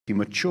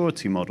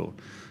maturity model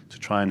to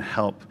try and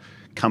help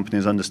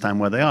companies understand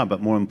where they are,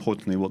 but more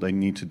importantly, what they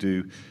need to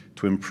do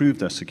to improve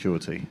their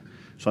security.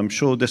 So I'm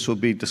sure this will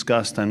be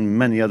discussed and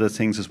many other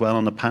things as well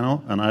on the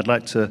panel. And I'd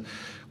like to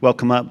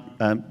welcome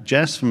up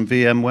Jess from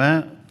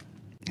VMware,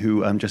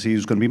 who Jessie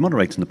is going to be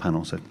moderating the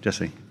panel. So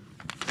Jessie.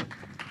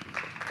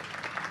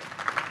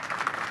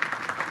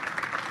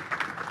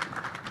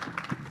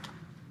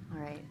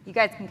 All right, you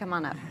guys can come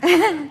on up.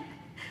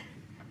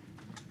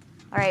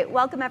 All right,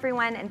 welcome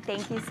everyone, and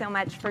thank you so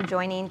much for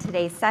joining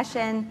today's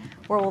session,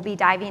 where we'll be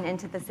diving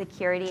into the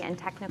security and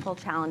technical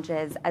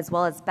challenges, as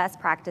well as best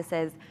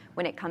practices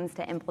when it comes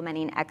to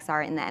implementing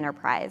XR in the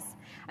enterprise.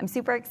 I'm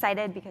super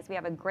excited because we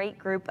have a great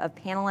group of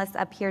panelists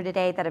up here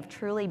today that have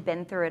truly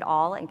been through it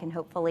all and can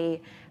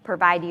hopefully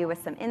provide you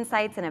with some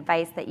insights and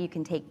advice that you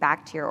can take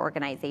back to your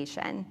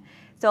organization.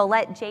 So I'll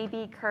let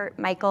JB, Kurt,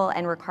 Michael,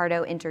 and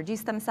Ricardo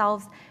introduce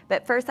themselves,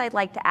 but first I'd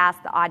like to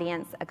ask the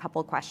audience a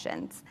couple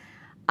questions.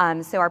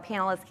 So our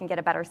panelists can get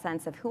a better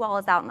sense of who all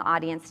is out in the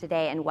audience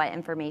today and what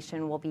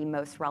information will be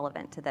most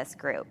relevant to this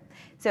group.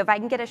 So if I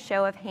can get a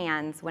show of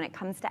hands when it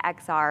comes to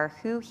XR,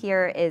 who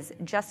here is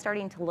just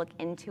starting to look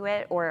into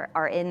it or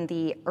are in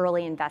the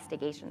early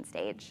investigation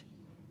stage?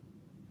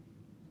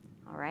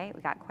 All right,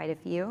 we got quite a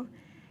few.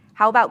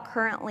 How about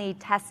currently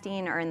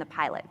testing or in the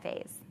pilot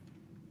phase?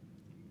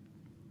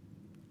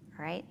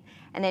 All right,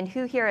 and then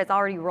who here has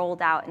already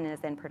rolled out and is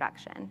in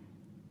production?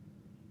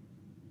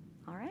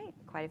 All right,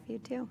 quite a few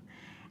too.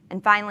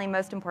 And finally,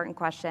 most important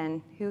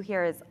question, who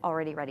here is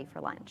already ready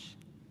for lunch?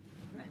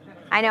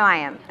 I know I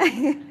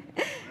am.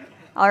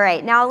 All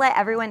right, now I'll let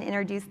everyone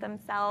introduce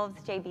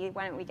themselves. JB,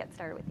 why don't we get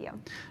started with you?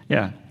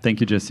 Yeah, thank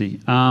you, Jessie.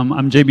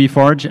 I'm JB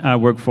Farge. I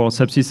work for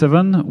Subsea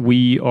 7.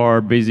 We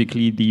are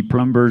basically the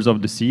plumbers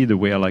of the sea, the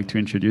way I like to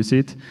introduce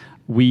it.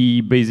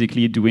 We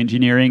basically do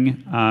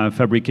engineering,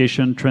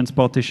 fabrication,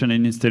 transportation,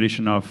 and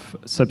installation of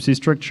subsea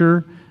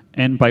structure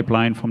and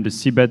pipeline from the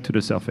seabed to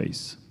the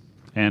surface.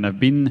 And I've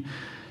been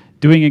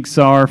doing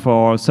XR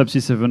for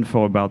Subsea 7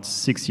 for about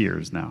 6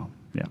 years now.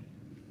 Yeah.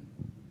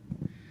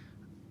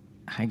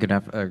 Hi,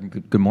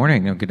 good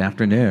morning, or good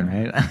afternoon,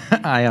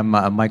 right? I am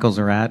Michael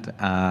Zurat,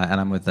 and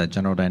I'm with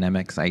General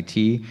Dynamics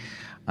IT.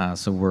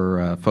 So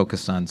we're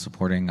focused on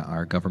supporting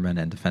our government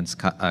and defense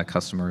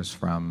customers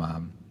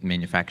from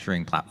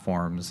manufacturing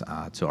platforms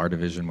to our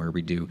division where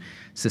we do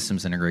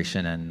systems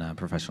integration and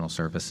professional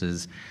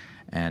services.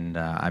 And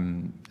I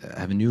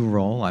have a new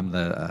role. I'm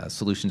the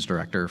solutions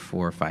director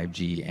for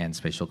 5G and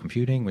spatial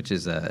computing, which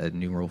is a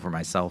new role for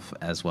myself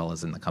as well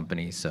as in the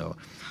company. So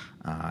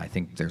I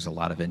think there's a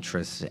lot of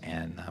interest,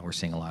 and we're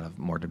seeing a lot of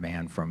more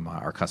demand from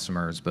our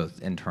customers,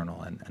 both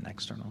internal and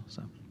external.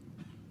 So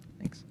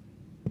thanks.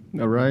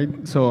 All right.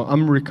 So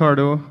I'm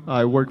Ricardo.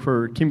 I work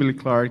for Kimberly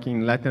Clark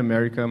in Latin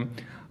America.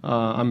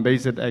 I'm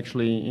based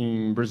actually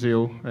in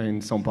Brazil,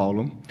 in São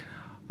Paulo.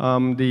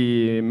 I'm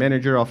the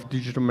manager of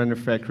digital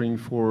manufacturing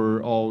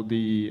for all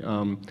the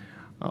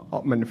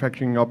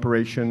manufacturing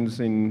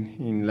operations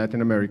in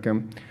Latin America.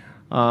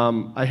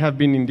 I have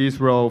been in this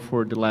role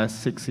for the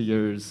last 6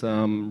 years,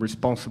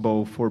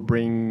 responsible for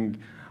bring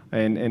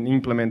and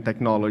implement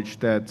technology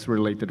that's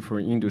related for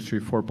Industry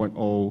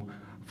 4.0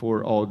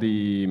 for all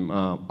the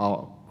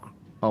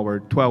our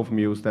 12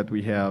 mills that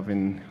we have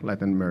in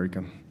Latin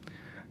America.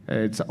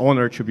 It's an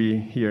honor to be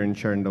here and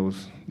sharing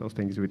those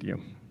things with you.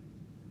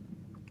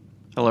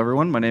 Hello,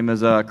 everyone. My name is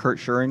Kurt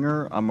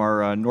Schuringer. I'm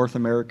our North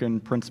American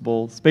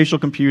principal spatial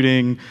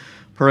computing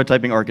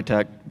prototyping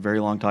architect, very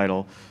long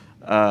title,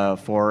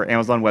 for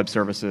Amazon Web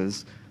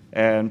Services.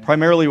 And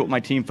primarily what my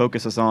team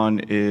focuses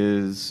on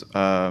is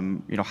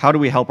how do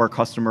we help our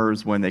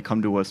customers when they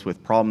come to us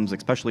with problems,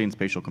 especially in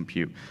spatial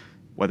compute.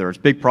 Whether it's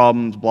big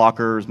problems,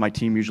 blockers, my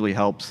team usually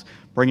helps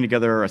bringing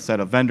together a set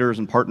of vendors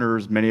and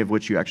partners, many of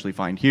which you actually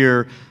find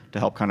here, to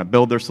help kind of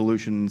build their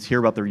solutions, hear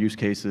about their use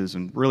cases,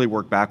 and really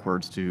work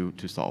backwards to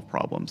solve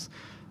problems.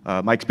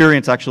 My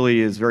experience actually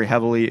is very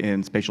heavily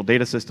in spatial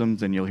data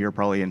systems, and you'll hear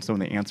probably in some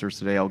of the answers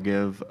today I'll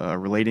give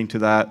relating to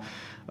that.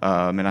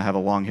 And I have a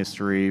long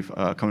history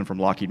coming from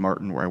Lockheed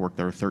Martin, where I worked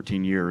there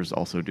 13 years,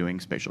 also doing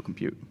spatial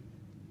compute.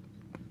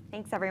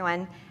 Thanks,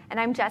 everyone. And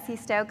I'm Jessie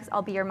Stoks.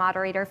 I'll be your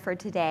moderator for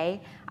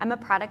today. I'm a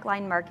product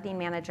line marketing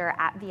manager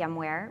at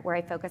VMware, where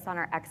I focus on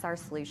our XR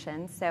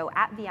solutions. So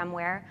at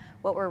VMware,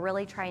 what we're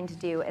really trying to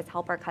do is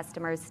help our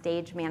customers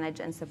stage, manage,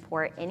 and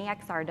support any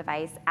XR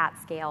device at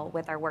scale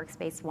with our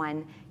Workspace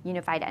ONE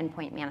unified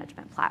endpoint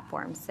management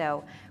platform.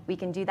 So we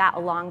can do that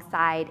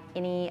alongside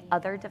any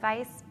other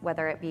device,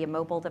 whether it be a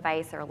mobile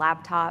device or a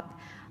laptop.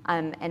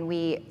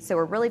 So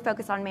we're really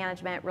focused on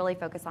management, really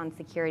focused on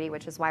security,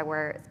 which is why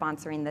we're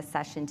sponsoring this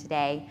session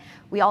today.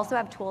 We also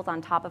have tools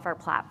on top of our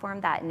platform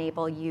that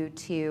enable you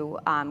to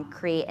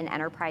create an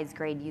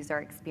enterprise-grade user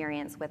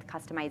experience with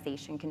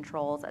customization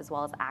controls as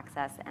well as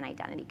access and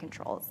identity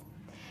controls.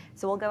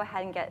 So we'll go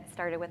ahead and get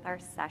started with our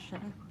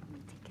session. Let me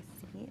take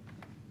a seat.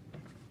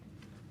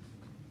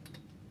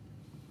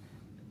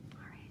 All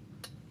right.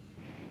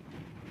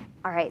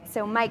 All right,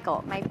 so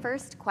Michael, my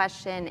first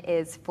question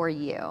is for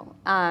you.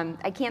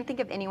 I can't think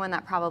of anyone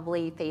that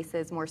probably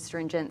faces more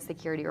stringent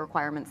security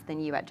requirements than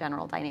you at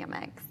General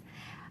Dynamics.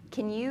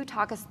 Can you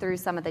talk us through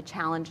some of the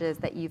challenges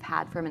that you've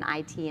had from an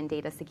IT and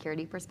data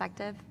security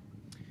perspective?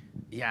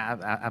 Yeah,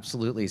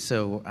 absolutely.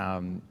 So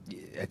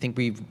I think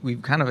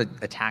we've kind of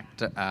attacked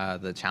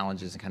the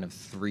challenges in kind of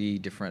three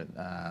different,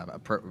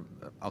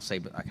 I'll say,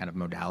 kind of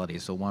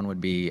modalities. So one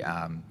would be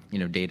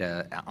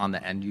data on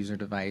the end user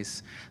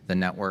device, the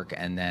network,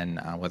 and then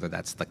whether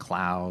that's the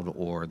cloud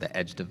or the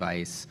edge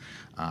device,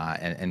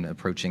 and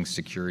approaching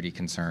security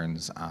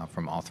concerns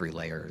from all three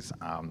layers.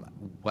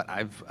 What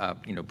I've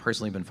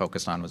personally been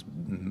focused on was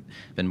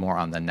been more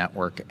on the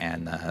network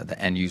and the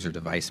end user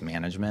device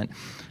management.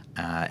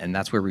 And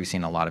that's where we've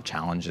seen a lot of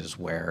challenges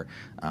where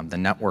the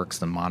networks,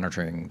 the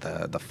monitoring,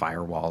 the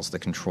firewalls, the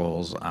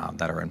controls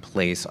that are in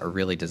place are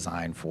really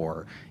designed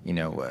for,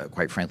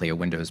 quite frankly, a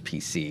Windows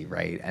PC,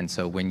 right? And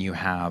so when you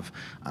have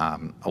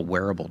a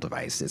wearable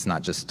device, it's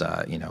not just,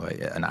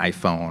 an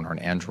iPhone or an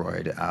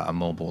Android, a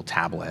mobile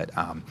tablet,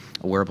 a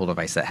wearable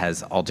device that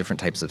has all different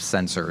types of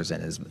sensors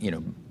and is,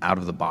 out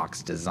of the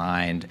box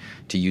designed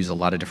to use a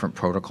lot of different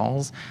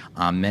protocols,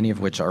 many of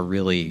which are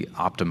really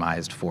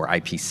optimized for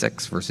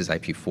IP6 versus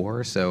IP4.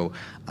 So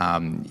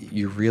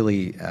you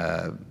really,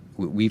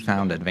 we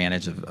found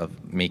advantage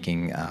of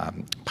making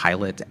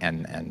pilot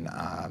and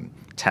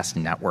test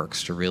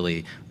networks to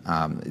really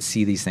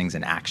see these things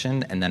in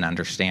action and then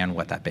understand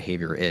what that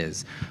behavior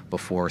is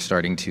before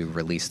starting to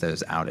release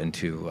those out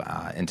into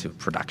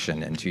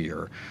production, into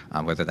your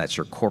whether that's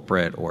your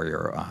corporate or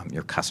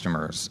your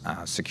customers'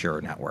 secure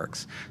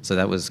networks. So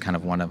that was kind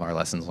of one of our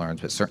lessons learned.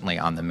 But certainly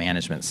on the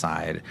management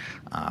side,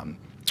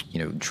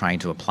 trying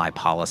to apply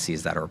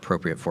policies that are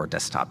appropriate for a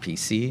desktop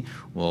PC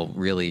will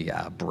really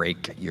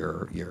break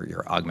your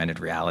augmented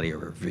reality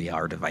or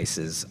VR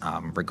devices,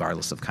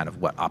 regardless of kind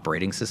of what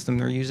operating system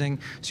they're using.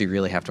 So you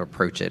really have to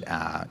approach it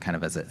kind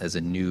of as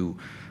a new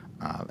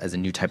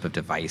type of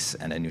device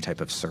and a new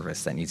type of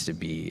service that needs to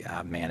be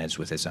managed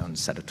with its own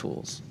set of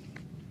tools.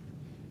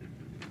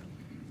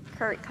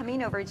 Kurt,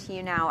 coming over to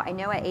you now, I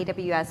know at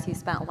AWS you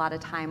spent a lot of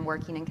time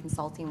working and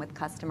consulting with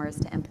customers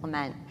to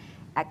implement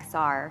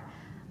XR.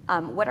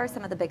 What are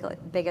some of the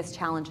biggest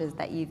challenges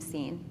that you've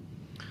seen?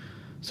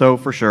 So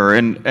for sure,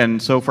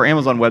 and so for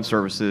Amazon Web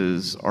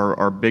Services,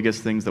 our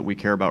biggest things that we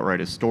care about, right,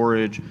 is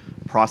storage,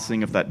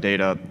 processing of that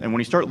data. And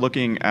when you start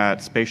looking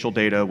at spatial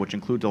data, which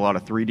includes a lot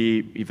of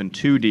 3D, even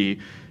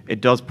 2D,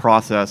 it does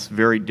process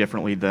very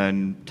differently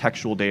than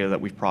textual data that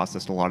we've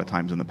processed a lot of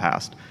times in the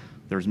past.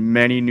 There's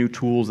many new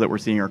tools that we're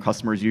seeing our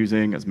customers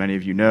using, as many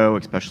of you know,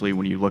 especially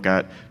when you look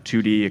at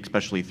 2D,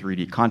 especially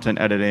 3D content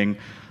editing.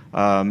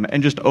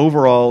 And just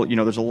overall,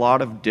 there's a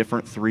lot of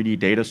different 3D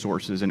data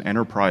sources in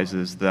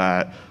enterprises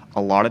that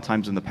a lot of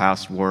times in the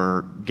past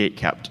were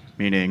gate-kept,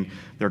 meaning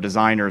they're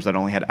designers that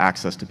only had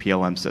access to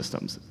PLM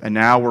systems. And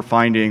now we're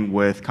finding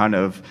with kind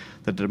of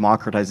the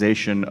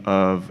democratization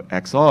of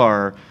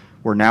XR,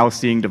 we're now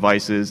seeing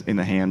devices in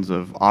the hands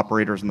of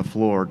operators on the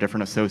floor,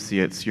 different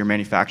associates, your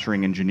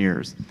manufacturing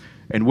engineers.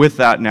 And with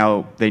that,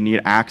 now they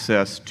need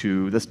access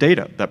to this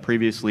data that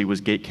previously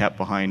was gate-kept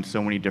behind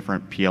so many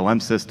different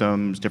PLM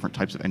systems, different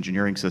types of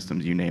engineering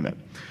systems, you name it.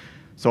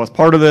 So as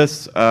part of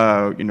this,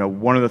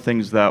 one of the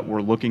things that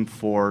we're looking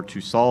for to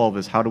solve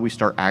is how do we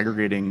start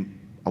aggregating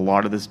a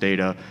lot of this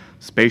data,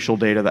 spatial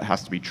data that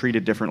has to be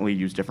treated differently,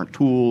 use different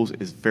tools,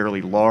 is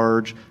fairly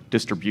large,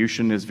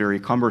 distribution is very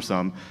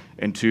cumbersome,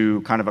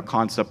 into kind of a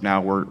concept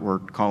now we're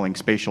calling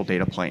spatial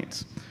data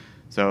planes.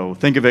 So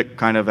think of it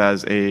kind of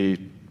as a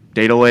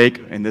data lake,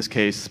 in this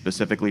case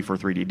specifically for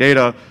 3D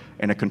data,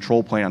 and a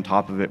control plane on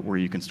top of it where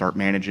you can start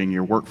managing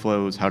your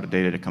workflows, how the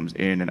data comes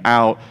in and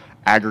out,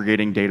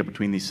 aggregating data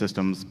between these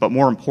systems. But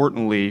more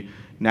importantly,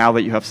 now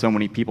that you have so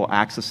many people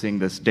accessing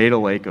this data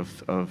lake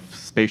of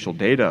spatial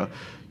data,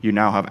 you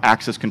now have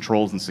access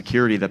controls and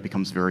security that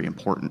becomes very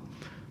important.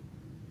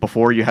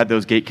 Before you had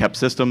those gate-kept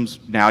systems,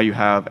 now you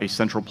have a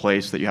central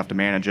place that you have to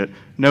manage it,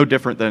 no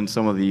different than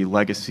some of the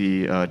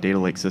legacy data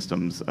lake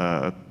systems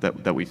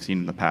that we've seen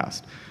in the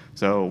past.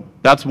 So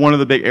that's one of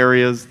the big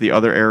areas. The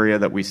other area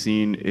that we've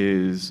seen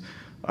is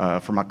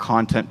from a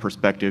content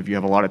perspective, you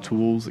have a lot of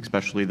tools,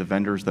 especially the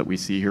vendors that we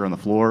see here on the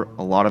floor.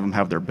 A lot of them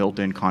have their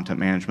built-in content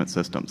management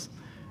systems.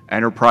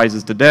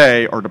 Enterprises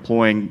today are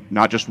deploying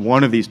not just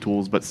one of these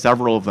tools, but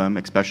several of them,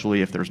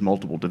 especially if there's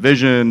multiple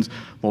divisions,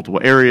 multiple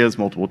areas,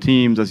 multiple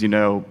teams. As you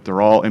know,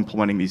 they're all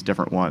implementing these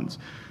different ones.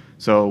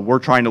 So we're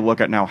trying to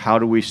look at now how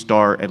do we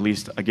start, at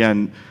least,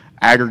 again,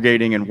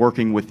 aggregating and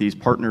working with these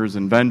partners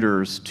and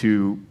vendors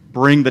to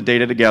bring the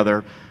data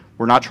together.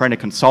 We're not trying to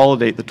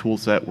consolidate the tool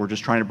set. We're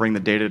just trying to bring the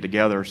data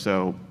together.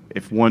 So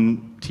if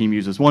one team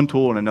uses one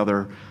tool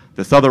and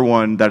this other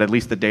one, that at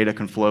least the data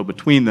can flow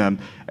between them,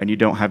 and you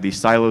don't have these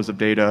silos of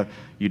data.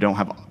 You don't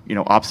have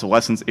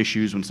obsolescence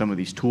issues when some of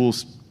these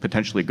tools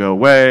potentially go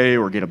away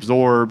or get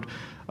absorbed.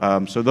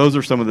 So those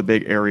are some of the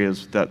big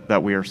areas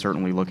that we are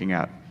certainly looking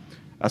at.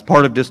 As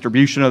part of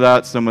distribution of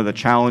that, some of the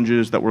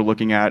challenges that we're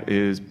looking at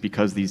is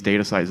because these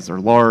data sizes are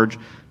large,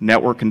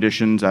 network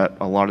conditions at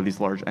a lot of these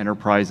large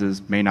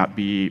enterprises may not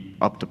be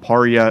up to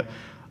par yet.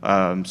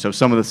 So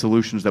some of the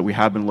solutions that we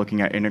have been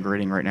looking at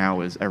integrating right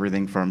now is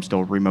everything from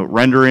still remote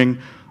rendering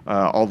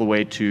all the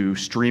way to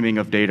streaming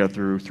of data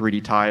through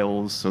 3D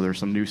tiles. So there's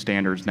some new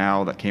standards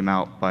now that came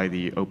out by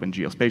the Open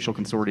Geospatial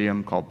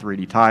Consortium called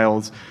 3D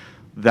tiles.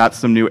 That's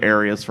some new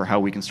areas for how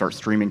we can start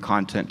streaming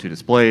content to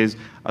displays,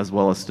 as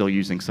well as still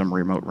using some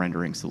remote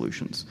rendering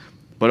solutions.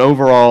 But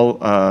overall,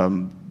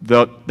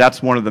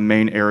 that's one of the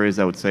main areas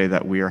I would say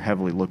that we are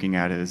heavily looking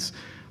at is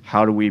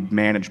how do we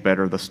manage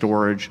better the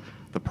storage,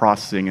 the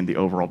processing, and the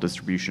overall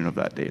distribution of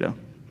that data.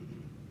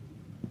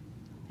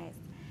 Nice.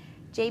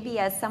 JB,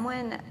 as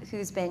someone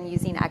who's been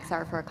using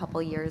XR for a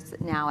couple years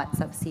now at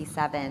Subsea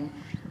 7,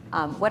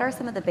 what are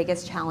some of the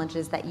biggest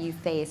challenges that you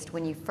faced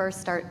when you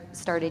first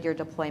started your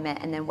deployment,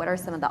 and then what are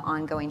some of the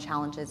ongoing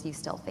challenges you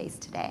still face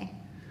today?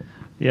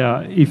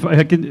 Yeah, if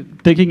I can,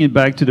 taking it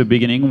back to the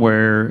beginning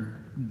where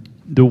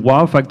the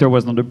wow factor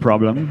was not a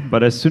problem,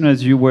 but as soon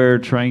as you were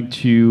trying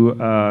to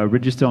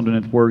register on the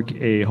network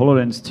a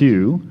HoloLens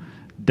 2,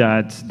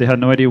 that they had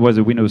no idea was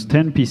a Windows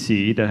 10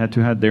 PC that had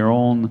to have their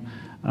own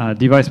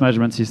device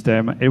management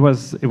system, it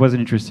was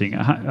interesting.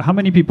 How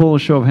many people,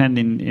 show of hand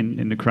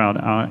in the crowd,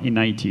 are in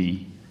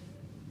IT?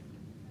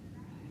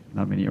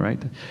 Not many, right?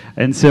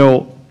 And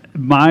so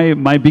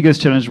my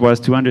biggest challenge was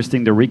to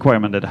understand the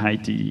requirement that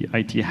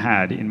IT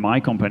had in my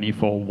company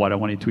for what I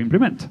wanted to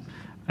implement.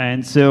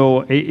 And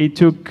so it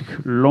took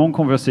long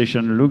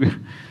conversation,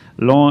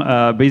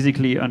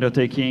 basically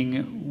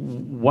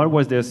undertaking what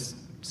was this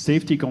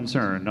safety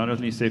concern, not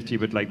only safety,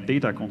 but like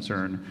data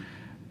concern.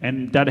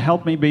 And that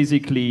helped me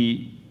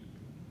basically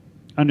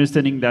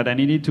understanding that I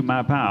needed to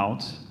map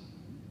out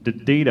the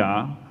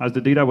data as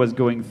the data was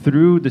going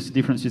through this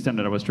different system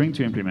that I was trying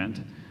to implement,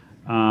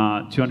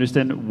 to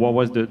understand what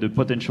was the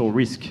potential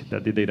risk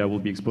that the data will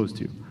be exposed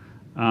to.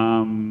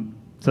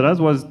 So that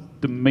was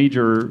the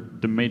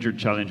major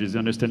challenge, is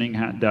understanding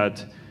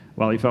that,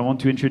 well, if I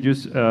want to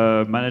introduce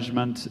a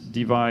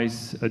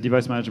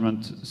device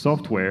management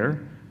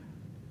software,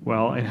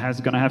 well,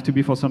 going to have to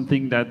be for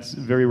something that's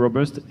very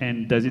robust,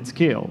 and does it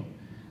scale?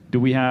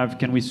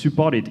 Can we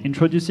support it?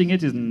 Introducing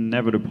it is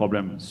never the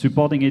problem.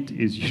 Supporting it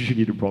is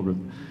usually the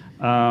problem,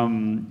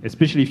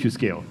 especially if you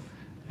scale.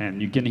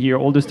 And you can hear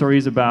all the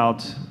stories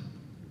about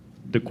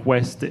the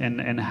Quest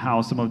and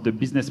how some of the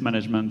business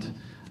management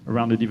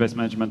around the device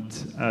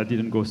management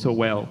didn't go so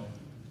well.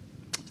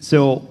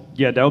 So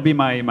yeah, that would be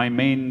my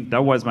main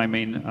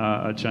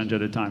challenge at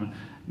the time.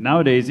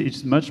 Nowadays,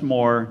 it's much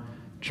more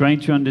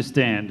trying to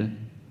understand,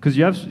 because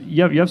you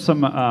have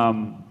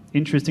some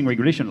interesting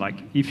regulation.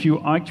 Like if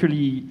you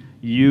actually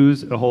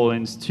use a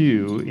HoloLens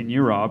 2 in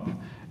Europe,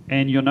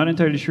 and you're not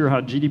entirely sure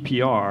how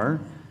GDPR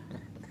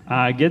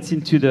gets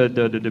into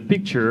the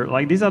picture,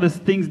 like these are the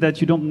things that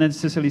you don't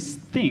necessarily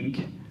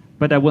think,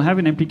 but that will have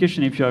an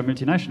implication if you're a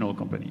multinational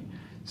company.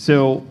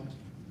 So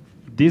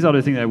these are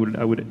the things I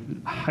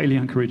would highly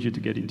encourage you to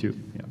get into.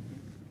 Yeah.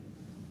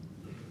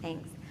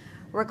 Thanks.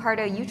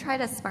 Ricardo, you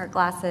tried a smart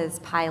glasses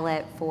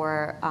pilot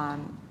for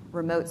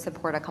remote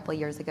support a couple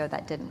years ago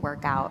that didn't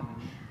work out.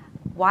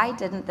 Why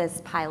didn't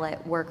this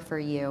pilot work for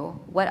you?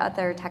 What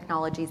other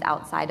technologies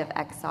outside of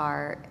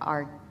XR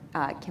are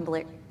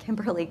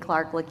Kimberly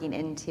Clark looking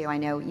into? I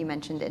know you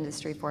mentioned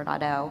Industry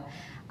 4.0.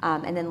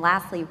 And then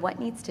lastly, what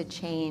needs to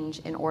change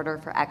in order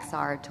for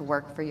XR to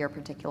work for your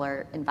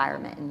particular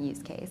environment and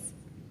use case?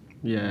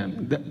 Yeah,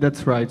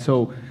 that's right.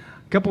 So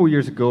a couple of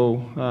years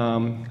ago,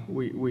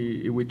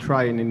 we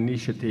tried an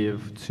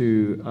initiative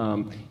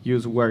to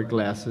use wear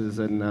glasses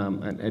at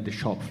the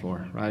shop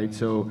floor, right?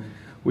 So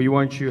we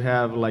want to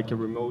have like a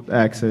remote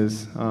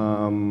access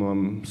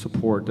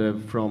support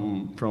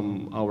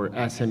from our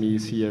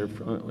SMEs here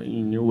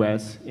in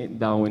US,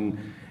 down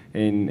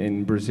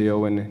in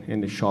Brazil and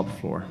in the shop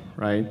floor,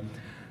 right?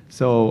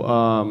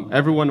 So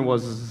everyone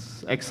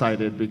was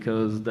excited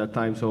because that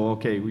time, so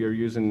okay, we are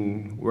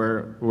using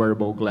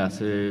wearable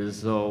glasses,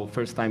 so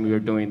first time we were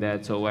doing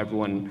that, so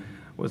everyone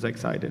was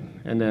excited.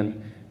 And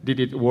then,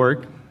 did it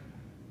work?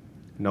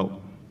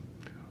 No,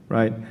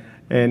 right?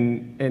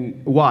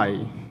 And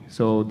why?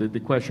 So the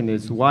question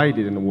is, why it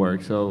didn't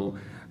work? So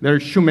there are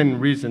two main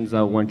reasons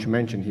I want to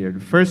mention here. The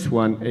first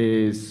one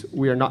is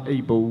we are not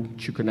able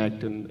to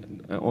connect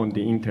on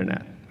the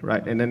internet,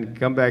 right? And then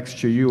come back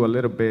to you a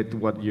little bit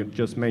what you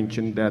just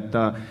mentioned,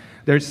 that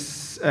there's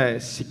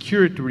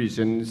security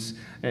reasons,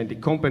 and the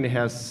company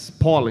has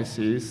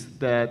policies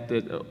that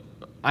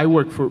I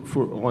work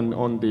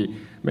on the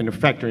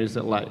manufacturers,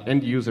 like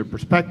end user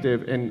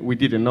perspective, and we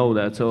didn't know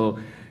that. So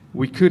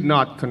we could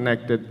not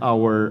connect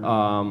our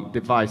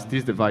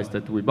this device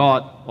that we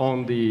bought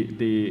on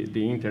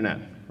the internet,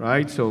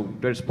 right? So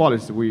there's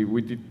policy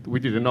we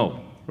didn't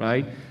know,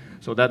 right?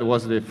 So that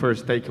was the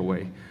first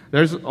takeaway.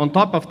 On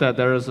top of that,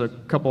 there's a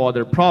couple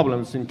other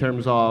problems in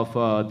terms of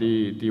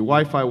the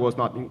Wi-Fi was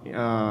not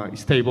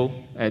stable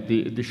at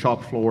the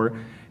shop floor,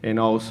 and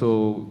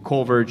also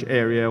coverage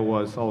area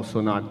was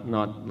also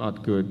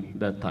not good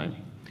that time.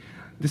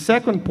 The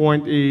second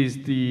point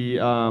is the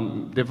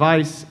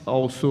device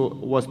also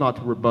was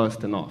not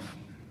robust enough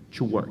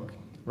to work,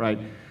 right?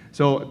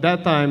 So at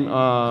that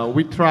time,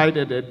 we tried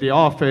it at the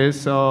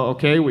office.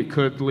 Okay, we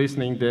could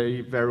listening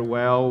very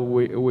well.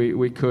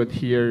 We could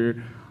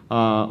hear,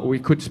 we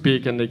could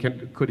speak, and they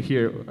could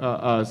hear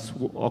us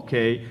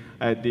okay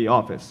at the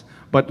office.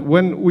 But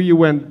when we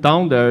went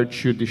down there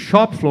to the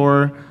shop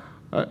floor,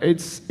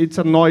 it's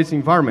a noise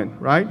environment,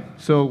 right?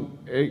 So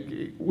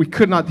we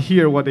could not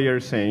hear what they are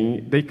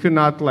saying. They could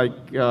not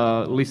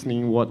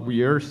listening what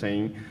we are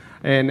saying,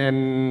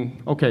 and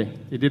okay,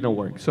 it didn't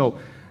work. So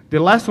the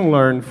lesson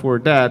learned for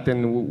that,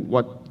 and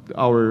what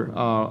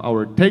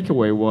our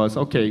takeaway was,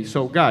 okay,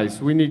 so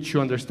guys, we need to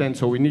understand.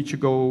 So we need to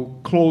go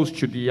close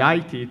to the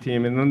IT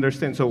team and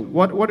understand. So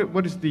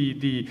what is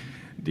the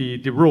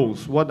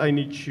rules? What I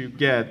need to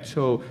get?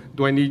 So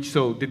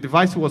so the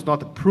device was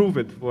not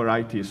approved for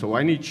IT. So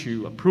I need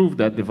to approve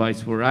that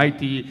device for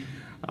IT.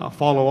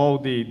 Follow all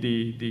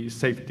the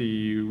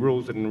safety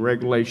rules and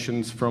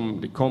regulations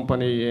from the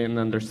company and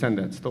understand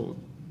that. So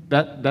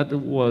that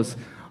was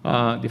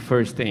the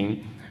first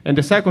thing. And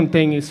the second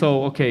thing is,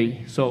 so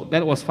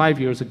that was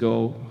 5 years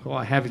ago. Well,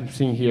 I haven't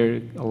seen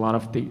here a lot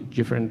of the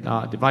different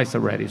devices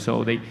already.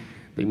 So they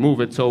move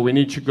it. So we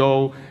need to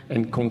go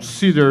and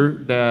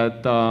consider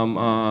that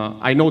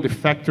I know the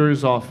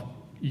factors of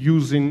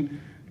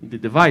using the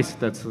device.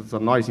 That's a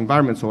noise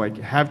environment. So I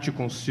have to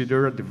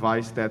consider a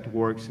device that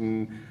works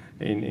in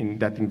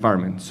that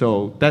environment.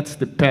 So that's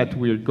the path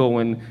we're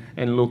going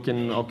and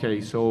looking,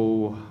 okay,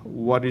 so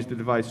what is the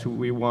device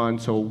we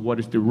want? So what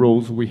is the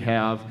rules we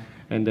have?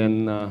 And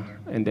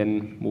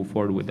then move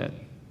forward with that.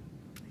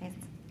 Nice,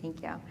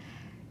 thank you.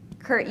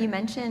 Kurt, you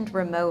mentioned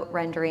remote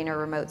rendering or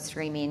remote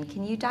streaming.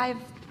 Can you dive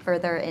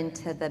further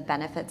into the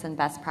benefits and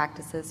best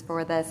practices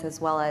for this,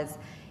 as well as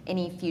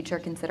any future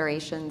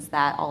considerations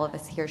that all of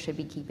us here should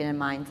be keeping in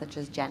mind, such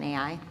as Gen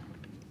AI?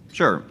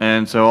 Sure,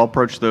 and so I'll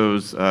approach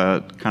those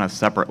kind of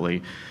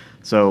separately.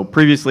 So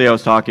previously I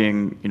was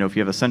talking, if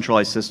you have a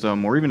centralized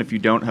system, or even if you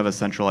don't have a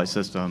centralized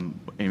system,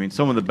 I mean,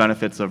 some of the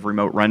benefits of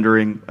remote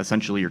rendering,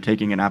 essentially you're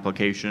taking an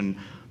application,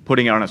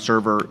 putting it on a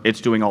server, it's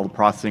doing all the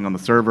processing on the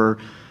server,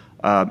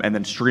 and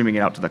then streaming it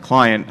out to the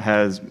client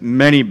has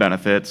many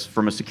benefits.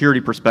 From a security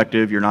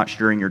perspective, you're not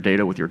sharing your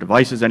data with your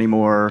devices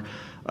anymore,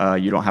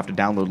 you don't have to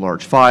download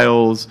large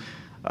files.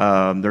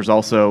 There's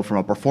also, from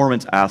a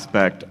performance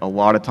aspect, a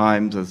lot of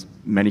times, as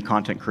many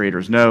content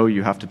creators know,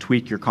 you have to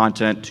tweak your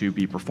content to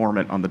be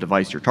performant on the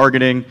device you're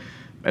targeting.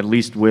 At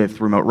least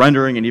with remote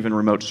rendering and even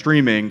remote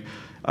streaming,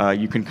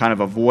 you can kind of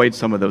avoid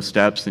some of those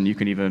steps, and you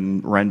can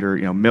even render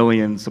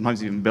millions,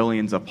 sometimes even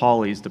billions of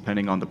polys,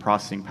 depending on the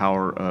processing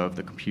power of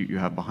the compute you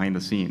have behind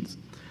the scenes.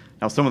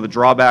 Now, some of the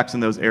drawbacks in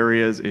those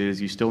areas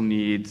is you still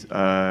need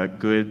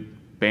good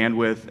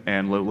bandwidth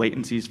and low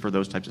latencies for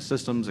those types of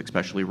systems,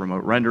 especially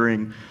remote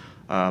rendering.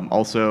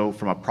 Also,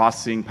 from a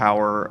processing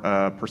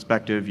power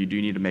perspective, you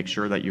do need to make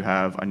sure that you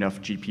have enough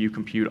GPU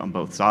compute on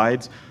both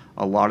sides.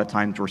 A lot of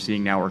times we're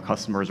seeing now our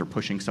customers are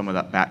pushing some of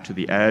that back to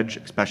the edge,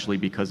 especially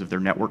because of their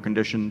network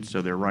conditions.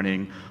 So they're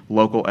running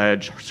local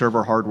edge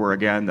server hardware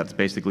again, that's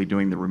basically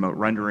doing the remote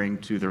rendering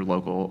to their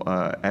local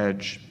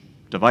edge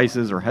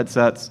devices or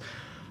headsets.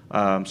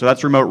 So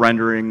that's remote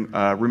rendering.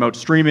 Remote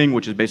streaming,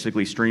 which is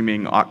basically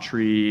streaming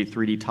Octree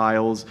 3D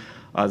tiles,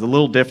 is a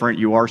little different.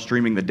 You are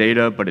streaming the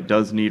data, but it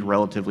does need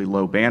relatively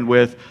low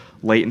bandwidth.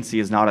 Latency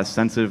is not as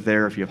sensitive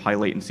there if you have high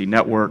latency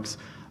networks.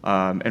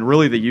 And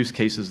really the use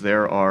cases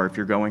there are if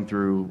you're going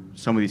through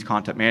some of these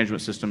content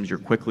management systems, you're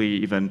quickly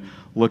even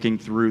looking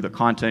through the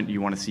content,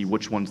 you want to see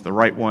which one's the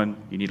right one.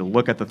 You need to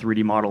look at the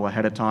 3D model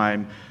ahead of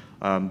time.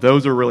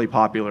 Those are really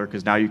popular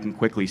because now you can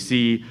quickly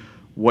see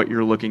what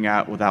you're looking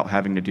at without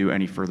having to do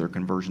any further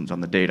conversions on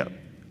the data.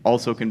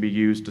 Also can be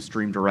used to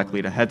stream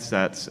directly to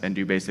headsets and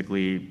do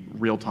basically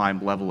real-time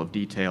level of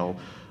detail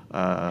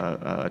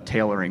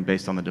tailoring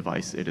based on the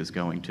device it is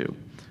going to.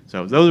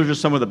 So those are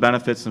just some of the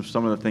benefits and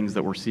some of the things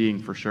that we're seeing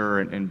for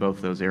sure in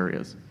both those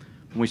areas.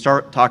 When we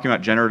start talking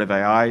about generative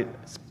AI,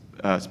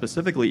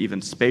 specifically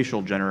even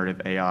spatial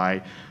generative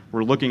AI,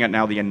 we're looking at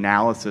now the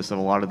analysis of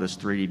a lot of this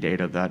 3D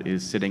data that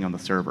is sitting on the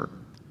server.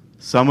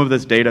 Some of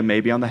this data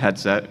may be on the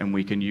headset, and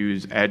we can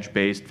use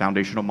edge-based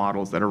foundational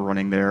models that are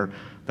running there.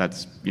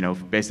 That's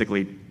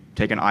basically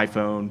take an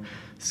iPhone,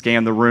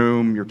 scan the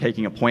room, you're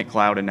taking a point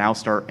cloud, and now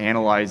start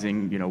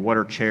analyzing what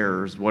are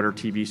chairs, what are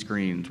TV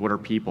screens, what are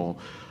people.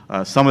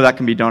 Some of that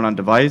can be done on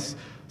device.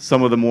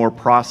 Some of the more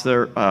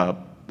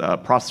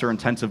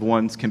processor-intensive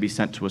ones can be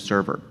sent to a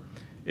server.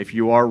 If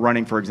you are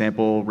running, for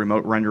example,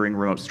 remote rendering,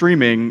 remote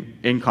streaming,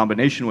 in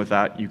combination with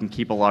that, you can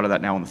keep a lot of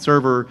that now on the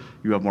server.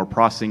 You have more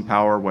processing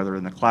power, whether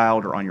in the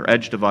cloud or on your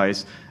edge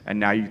device, and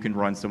now you can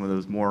run some of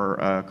those more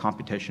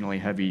computationally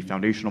heavy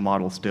foundational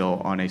models still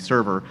on a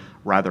server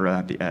rather than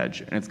at the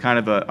edge. And it's kind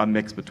of a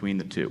mix between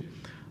the two.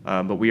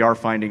 But we are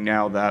finding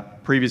now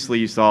that previously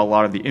you saw a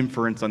lot of the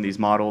inference on these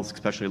models,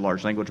 especially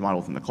large language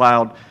models in the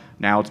cloud.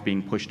 Now it's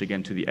being pushed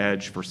again to the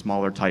edge for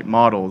smaller type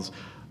models,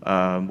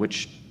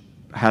 which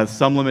has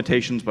some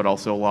limitations, but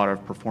also a lot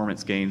of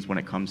performance gains when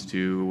it comes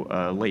to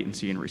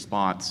latency and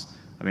response.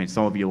 I mean,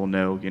 some of you will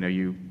know,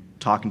 you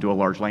talking to a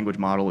large language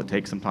model, it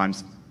takes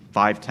sometimes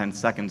 5-10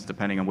 seconds,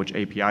 depending on which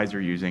APIs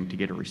you're using, to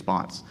get a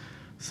response.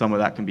 Some of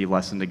that can be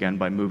lessened, again,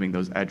 by moving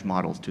those edge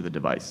models to the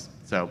device.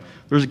 So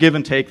there's a give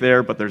and take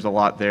there, but there's a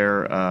lot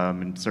there,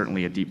 and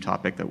certainly a deep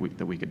topic that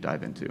we could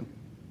dive into.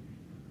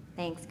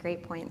 Thanks,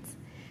 great points.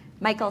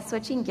 Michael,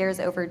 switching gears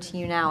over to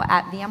you now.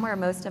 At VMware,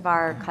 most of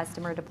our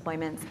customer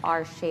deployments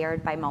are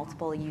shared by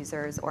multiple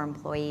users or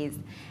employees,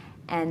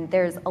 and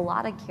there's a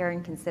lot of care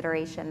and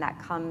consideration that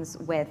comes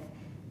with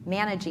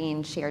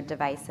managing shared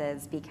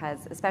devices, because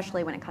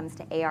especially when it comes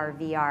to AR,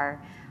 VR,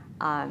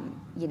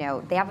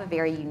 they have a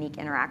very unique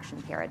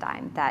interaction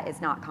paradigm that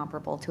is not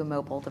comparable to a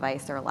mobile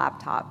device or a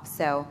laptop.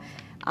 So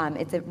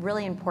it's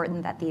really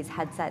important that these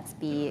headsets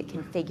be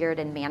configured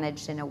and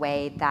managed in a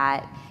way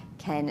that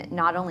can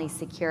not only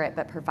secure it,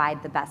 but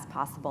provide the best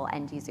possible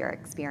end user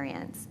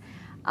experience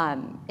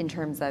in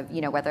terms of,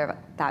 whether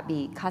that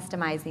be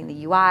customizing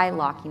the UI,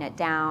 locking it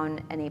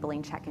down,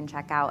 enabling check and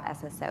check out,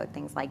 SSO,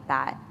 things like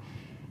that.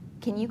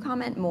 Can you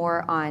comment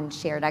more on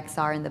shared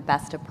XR and the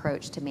best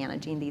approach to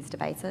managing these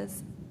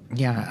devices?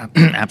 Yeah,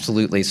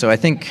 absolutely. So I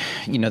think,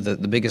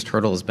 the biggest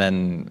hurdle has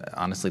been,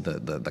 honestly,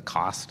 the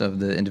cost of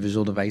the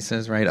individual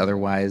devices, right?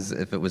 Otherwise,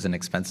 if it was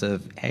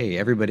inexpensive, hey,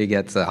 everybody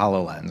gets a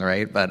HoloLens,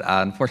 right? But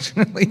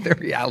unfortunately, the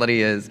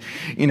reality is,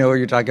 where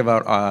you're talking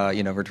about,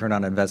 return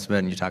on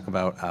investment, and you talk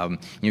about,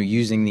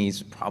 using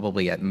these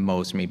probably at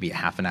most maybe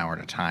half an hour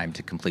at a time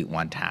to complete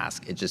one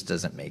task. It just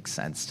doesn't make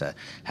sense to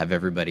have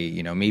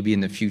everybody, maybe in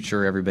the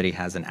future, everybody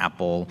has an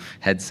Apple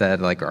headset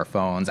like our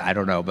phones. I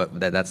don't know, but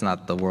that's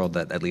not the world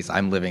that at least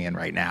I'm living in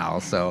right now.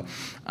 So,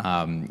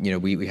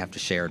 we have to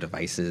share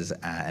devices,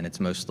 and it's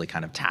mostly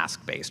kind of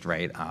task-based,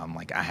 right?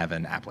 Like I have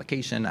an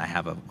application, I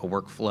have a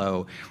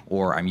workflow,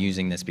 or I'm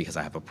using this because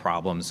I have a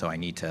problem, so I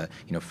need to,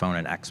 phone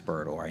an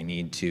expert, or I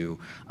need to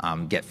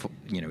get,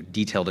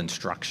 detailed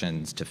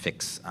instructions to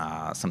fix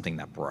something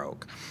that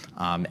broke.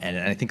 And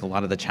I think a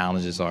lot of the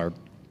challenges are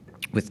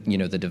with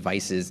the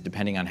devices,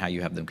 depending on how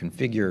you have them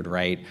configured,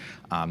 right?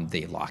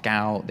 They lock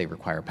out, they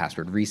require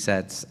password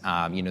resets.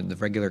 The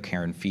regular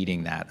care and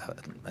feeding that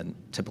a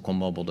typical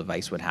mobile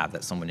device would have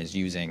that someone is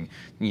using,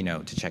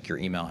 to check your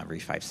email every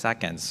 5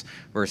 seconds,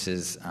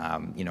 versus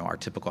our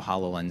typical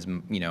HoloLens,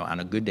 on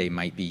a good day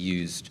might be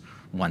used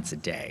once a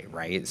day,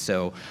 right?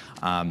 So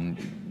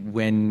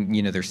when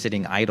they're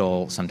sitting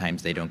idle,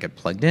 sometimes they don't get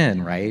plugged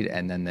in, right?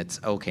 And then it's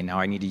okay. Now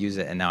I need to use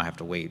it, and now I have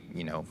to wait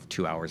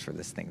 2 hours for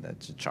this thing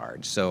to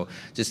charge. So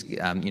just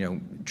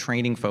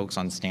training folks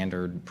on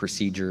standard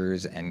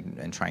procedures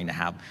and trying to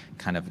have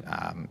kind of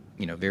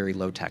very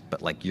low tech,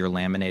 but like your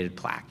laminated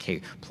plaque.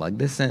 Hey, plug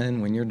this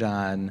in when you're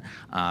done.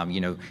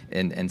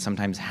 And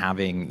sometimes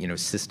having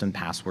system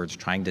passwords,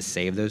 trying to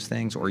save those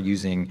things, or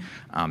using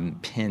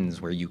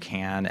pins where you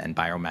can, and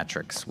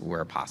biometrics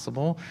where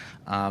possible,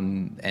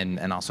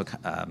 and also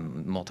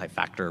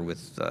multi-factor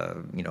with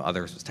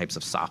other types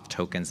of soft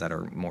tokens that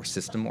are more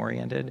system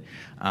oriented.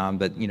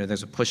 But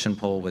there's a push and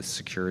pull with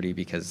security,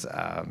 because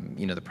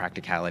the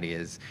practicality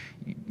is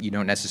you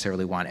don't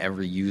necessarily want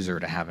every user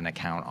to have an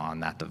account on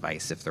that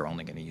device if they're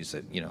only going to use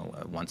it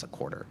once a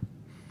quarter.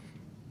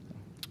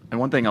 And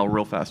one thing I'll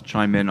real fast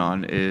chime in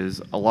on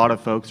is a lot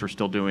of folks are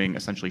still doing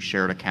essentially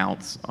shared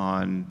accounts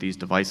on these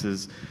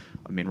devices.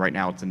 I mean, right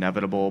now it's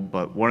inevitable,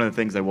 but one of the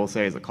things I will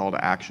say as a call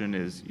to action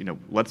is,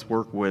 let's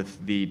work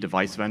with the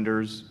device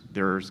vendors.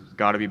 There's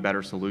got to be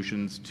better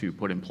solutions to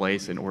put in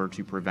place in order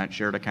to prevent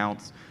shared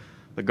accounts.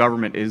 The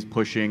government is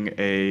pushing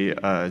a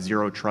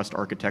zero trust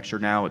architecture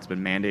now. It's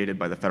been mandated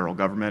by the federal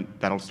government.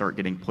 That'll start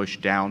getting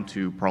pushed down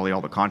to probably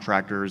all the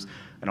contractors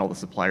and all the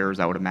suppliers,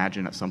 I would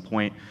imagine, at some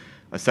point.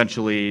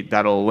 Essentially,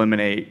 that'll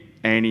eliminate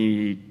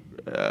any,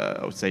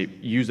 I would say,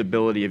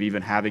 usability of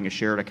even having a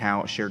shared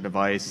account, a shared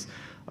device.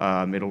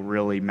 It'll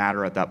really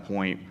matter at that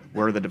point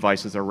where the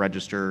devices are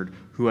registered,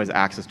 who has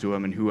access to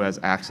them, and who has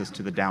access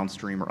to the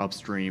downstream or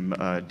upstream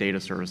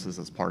data services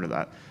as part of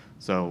that.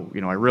 So,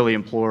 I really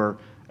implore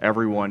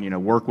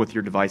everyone, work with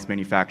your device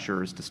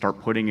manufacturers to start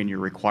putting in your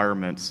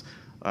requirements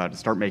to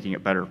start making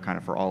it better kind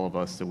of for all of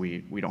us, so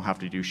we don't have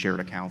to do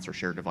shared accounts or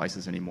shared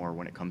devices anymore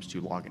when it comes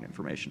to login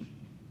information.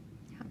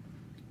 Yeah.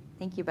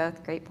 Thank you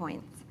both. Great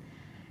points.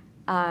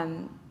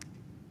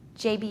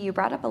 JB, you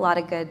brought up a lot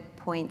of good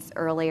points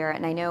earlier,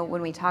 and I know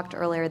when we talked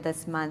earlier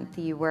this month,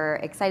 you were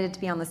excited to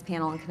be on this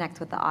panel and connect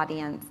with the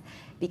audience,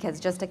 because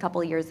just a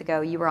couple years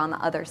ago, you were on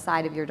the other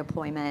side of your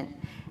deployment,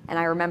 and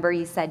I remember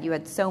you said you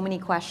had so many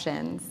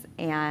questions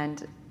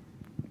and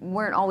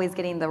weren't always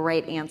getting the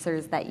right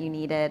answers that you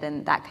needed,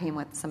 and that came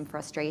with some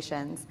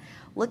frustrations.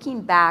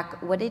 Looking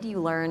back, what did you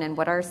learn, and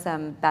what are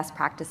some best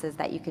practices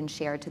that you can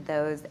share to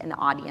those in the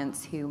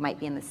audience who might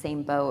be in the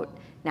same boat,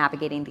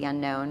 navigating the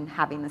unknown,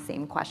 having the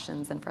same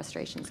questions and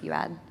frustrations you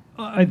had?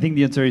 I think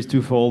the answer is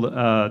twofold.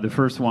 The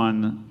first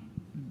one,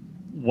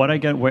 what I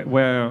get,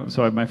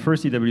 so my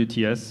first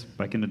EWTS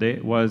back in the day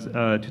was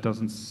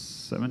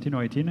 2017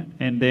 or 18,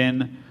 and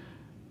then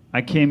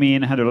I came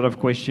in, had a lot of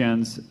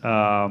questions,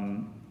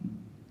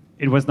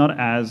 it was not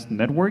as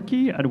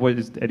networky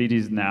as it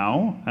is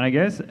now, I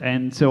guess.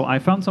 And so I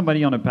found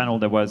somebody on a panel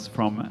that was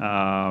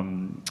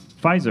from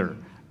Pfizer.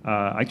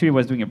 Actually, I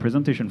was doing a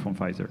presentation from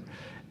Pfizer.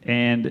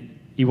 And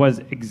he was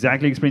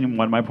exactly explaining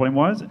what my problem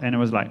was, and I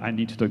was like, I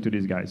need to talk to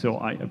this guy. So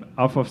I,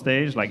 off of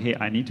stage, like, hey,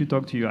 I need to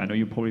talk to you. I know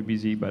you're probably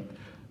busy, but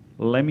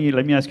let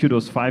me ask you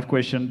those 5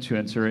 questions to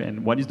answer,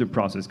 and what is the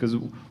process? Because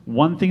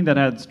one thing that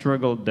I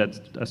struggled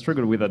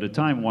with at the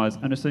time was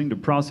understanding the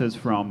process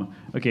from,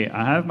 okay,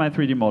 I have my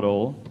 3D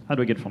model, how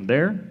do I get from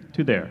there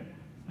to there?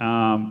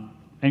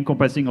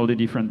 Encompassing all the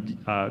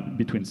different,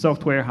 between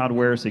software,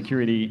 hardware,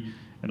 security,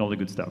 and all the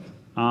good stuff.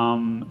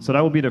 So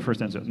that would be the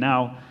first answer.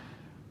 Now,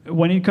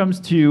 when it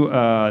comes to,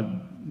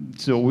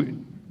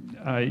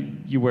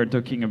 you were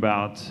talking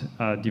about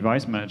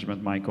device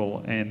management,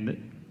 Michael,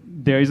 and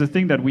there is a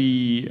thing that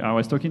I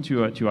was talking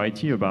to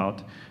IT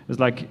about. It's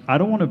like, I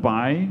don't want to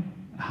buy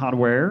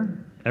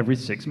hardware every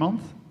 6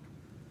 months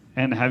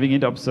and having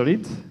it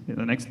obsolete in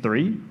the next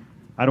 3.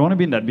 I don't want to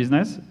be in that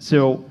business.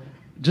 So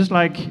just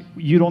like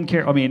you don't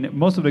care, I mean,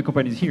 most of the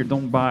companies here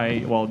don't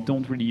buy, well, the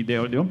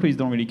employees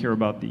don't really care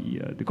about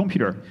the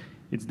computer.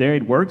 It's there,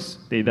 it works.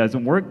 It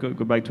doesn't work,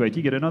 go back to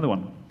IT, get another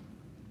one.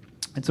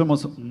 It's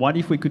almost, what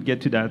if we could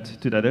get to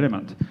that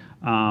element?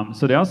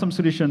 So there are some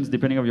solutions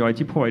depending on your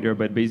IT provider,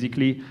 but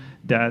basically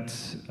that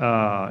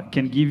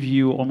can give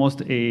you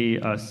almost a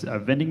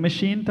vending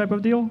machine type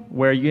of deal,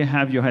 where you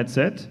have your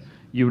headset,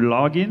 you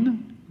log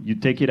in, you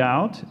take it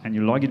out, and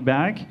you log it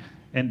back,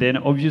 and then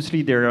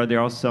obviously there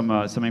are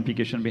some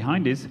implication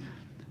behind this,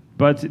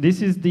 but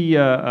this is the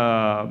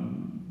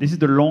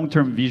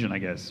long-term vision, I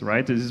guess,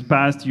 right? This is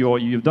past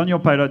you've done your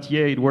pilot,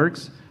 yeah, it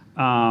works.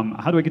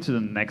 How do I get to the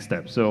next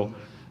step? So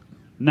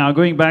now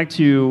going back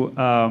to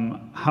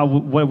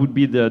what would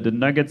be the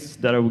nuggets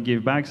that I would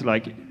give back, so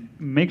like,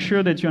 make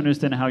sure that you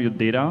understand how your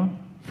data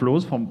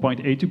flows from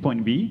point A to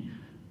point B,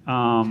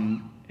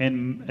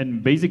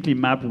 and basically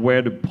map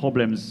where the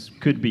problems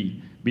could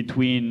be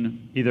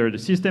between either the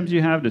systems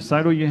you have, the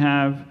silo you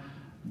have,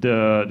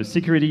 the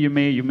security you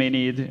may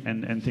need,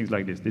 and things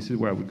like this. This is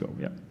where I would go,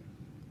 yeah.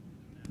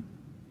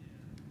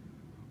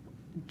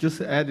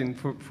 Just adding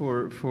for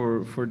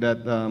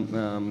that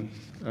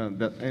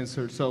that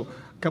answer. So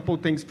a couple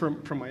of things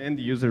from my end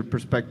user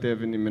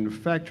perspective in the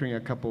manufacturing. A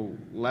couple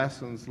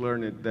lessons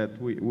learned that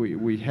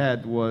we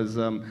had was,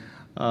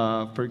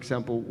 for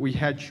example, we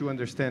had to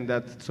understand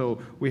that. So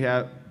we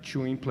had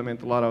to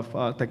implement a lot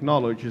of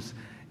technologies,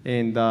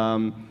 and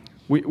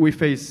we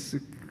face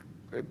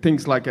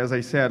things like, as I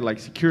said, like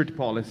security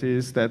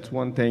policies. That's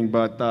one thing,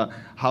 but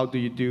how do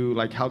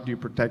you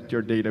protect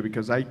your data?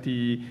 Because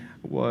IT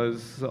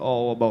was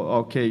all about,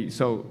 okay,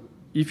 so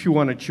if you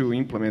wanted to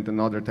implement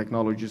another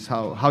technologies,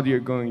 how are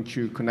you going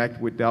to connect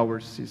with our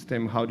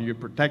system? How do you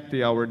protect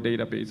our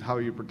database? How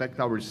do you protect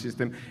our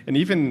system? And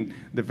even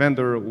the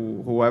vendor,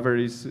 whoever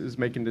is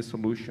making the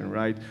solution,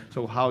 right?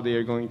 So how they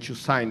are going to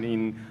sign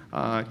in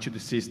to the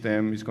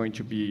system is going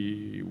to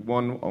be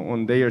one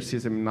on their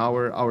system, and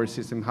our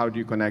system. How do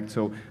you connect?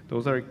 So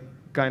those are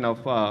kind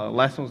of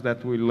lessons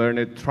that we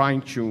learned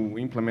trying to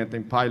implement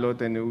in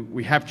pilot, and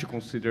we have to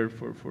consider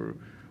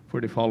for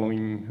the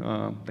following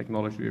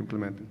technology we're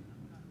implementing.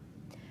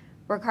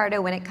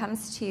 Ricardo, when it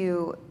comes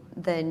to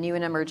the new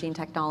and emerging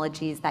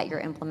technologies that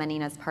you're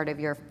implementing as part of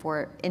your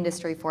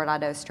Industry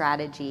 4.0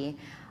 strategy,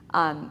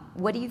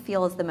 what do you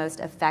feel is the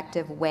most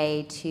effective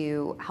way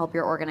to help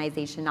your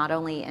organization not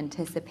only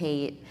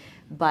anticipate,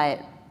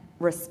 but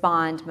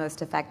respond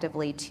most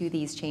effectively to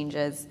these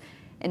changes?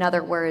 In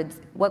other words,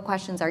 what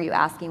questions are you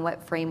asking?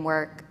 What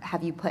framework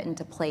have you put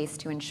into place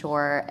to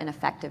ensure an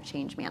effective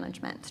change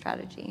management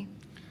strategy?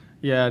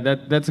 Yeah,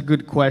 that's a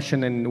good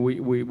question, and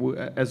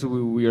as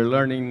we are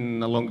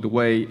learning along the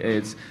way,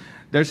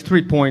 there's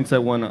 3 points I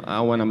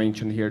wanna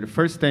mention here. The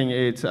first thing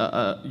is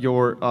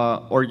your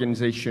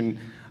organization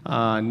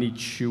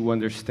needs to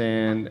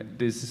understand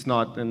this is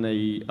not an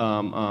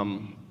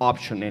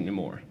option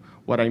anymore.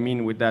 What I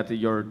mean with that,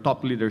 your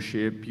top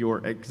leadership,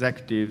 your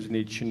executives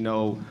need to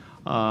know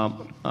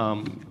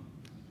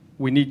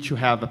we need to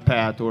have a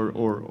path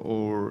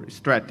or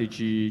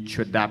strategy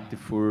to adapt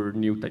for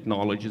new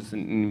technologies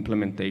and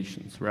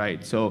implementations,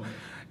 right? So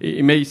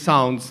it may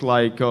sound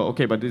like,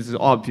 okay, but this is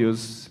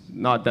obvious,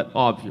 not that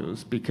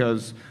obvious,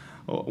 because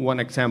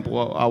one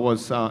example, I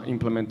was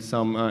implementing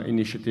some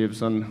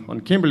initiatives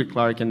on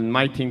Kimberly-Clark, and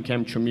my team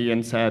came to me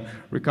and said,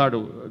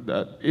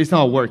 Ricardo, it's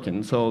not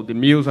working, so the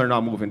mills are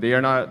not moving. They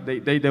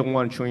don't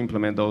want to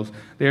implement those.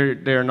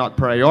 They're not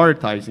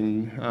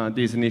prioritizing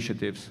these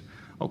initiatives.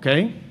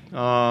 Okay,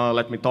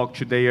 let me talk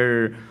to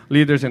their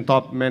leaders and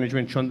top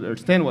management to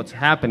understand what's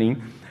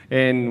happening.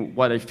 And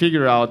what I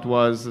figured out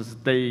was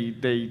they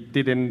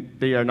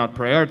are not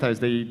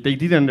prioritized. They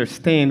didn't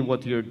understand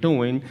what you're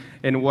doing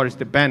and what is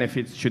the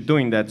benefits to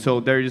doing that. So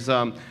there is,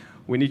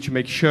 we need to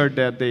make sure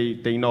that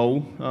they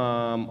know,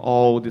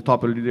 all the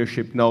top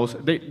leadership knows.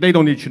 They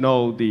don't need to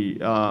know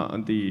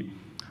the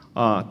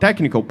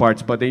technical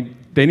parts, but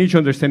they need to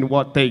understand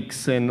what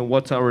takes and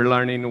what's our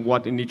learning,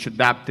 what we need to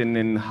adapt in,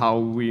 and how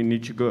we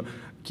need to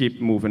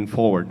keep moving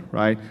forward,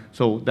 right?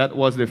 So that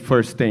was the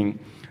first thing.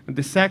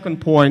 The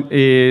second point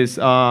is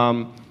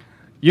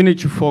you need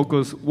to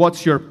focus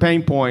what's your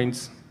pain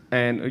points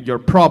and your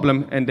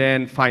problem, and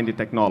then find the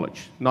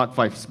technology, not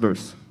vice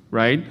versa,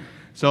 right?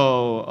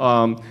 So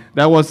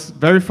that was a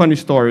very funny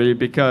story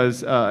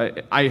because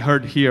I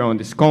heard here on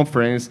this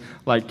conference,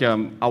 like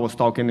I was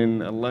talking in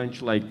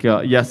lunch like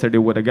yesterday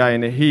with a guy,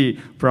 and he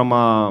from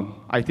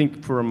I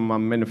think from a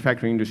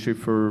manufacturing industry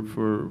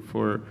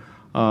for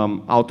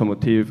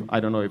automotive. I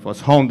don't know if it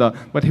was Honda,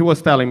 but he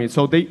was telling me.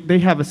 So they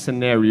have a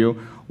scenario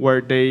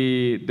where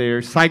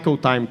their cycle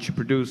time to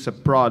produce a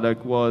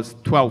product was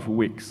 12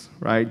 weeks,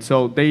 right?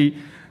 So their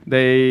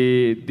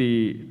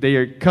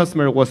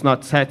customer was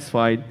not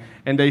satisfied.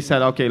 And they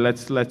said, okay,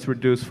 let's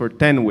reduce for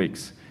 10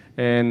 weeks.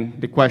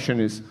 And the question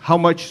is, how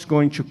much is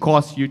going to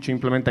cost you to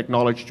implement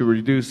technology to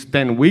reduce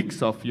 10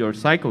 weeks of your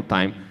cycle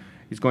time?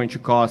 It's going to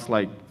cost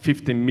like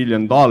 $50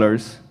 million,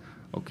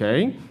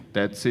 okay?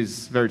 That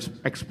is very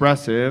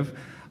expressive.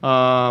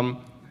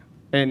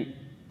 And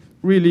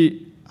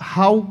really,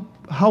 how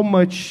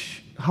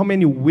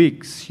many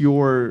weeks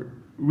your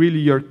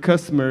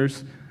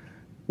customers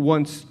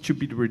wants to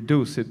be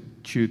reduced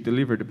to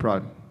deliver the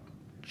product?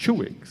 2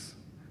 weeks.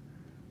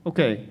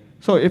 Okay,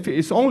 so if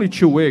it's only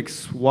 2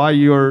 weeks, why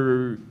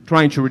you're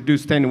trying to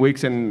reduce 10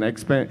 weeks and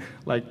expand,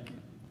 like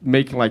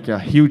making like a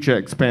huge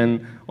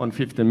expand on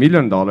 $50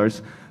 million?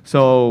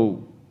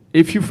 So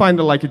if you find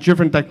like a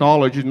different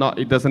technology,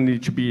 it doesn't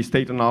need to be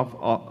state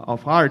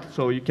of art.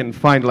 So you can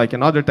find like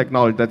another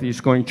technology that is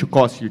going to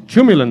cost you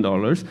 $2 million.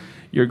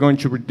 You're going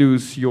to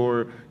reduce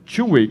your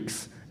 2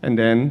 weeks, and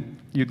then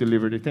you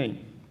deliver the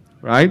thing.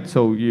 Right?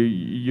 So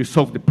you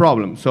solve the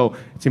problem. So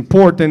it's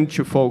important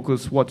to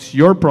focus what's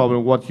your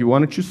problem, what you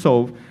wanted to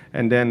solve,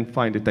 and then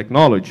find the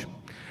technology.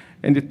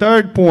 And the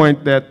third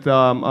point that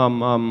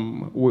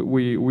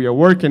we are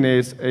working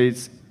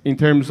is in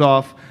terms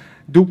of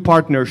do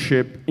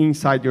partnership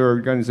inside your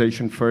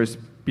organization first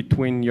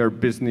between your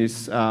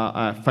business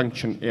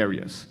function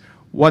areas.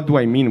 What do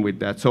I mean with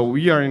that? So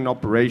we are in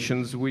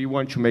operations. We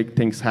want to make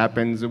things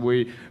happen.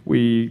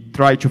 We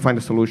try to find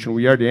a solution.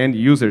 We are the end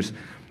users.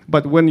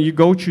 But when you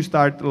go to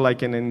start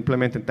like an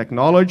implemented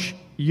technology,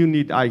 you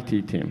need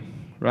IT team,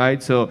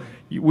 right? So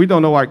we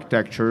don't know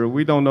architecture,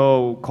 we don't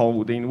know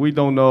coding, we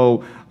don't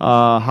know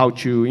how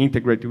to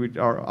integrate with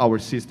our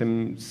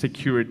system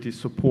security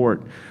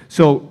support.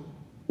 So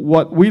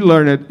what we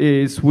learned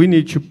is we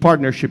need to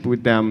partnership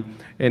with them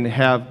and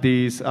have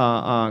these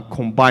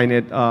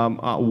combined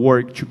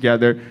work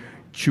together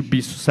to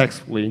be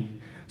successfully.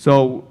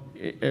 So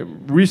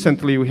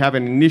recently, we have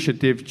an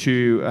initiative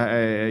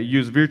to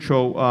use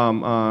virtual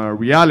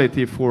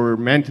reality for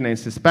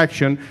maintenance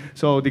inspection.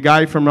 So the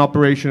guy from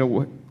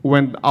operation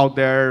went out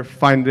there,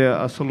 find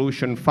a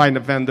solution, find a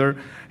vendor.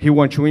 He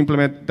wanted to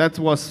implement. That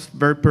was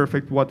very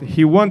perfect what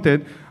he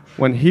wanted.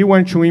 When he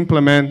went to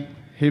implement,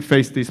 he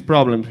faced this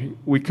problem.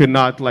 We could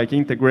not like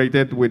integrate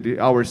it with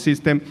our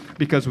system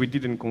because we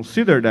didn't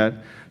consider that.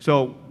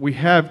 So we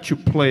have to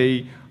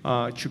play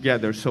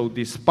together. So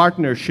this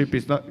partnership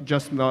is not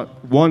just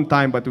one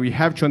time, but we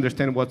have to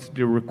understand what's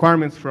the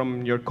requirements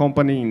from your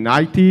company in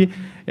IT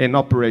and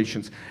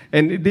operations.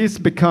 And this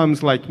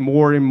becomes like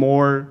more and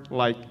more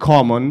like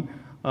common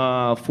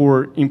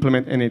for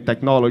implement any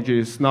technology.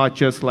 It's not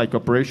just like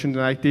operations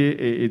and IT,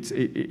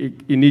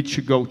 it needs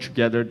to go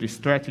together, the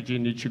strategy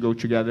needs to go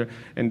together,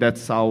 and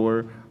that's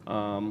our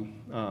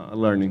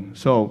learning.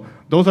 So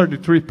those are the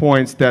 3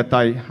 points that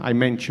I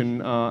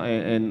mentioned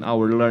in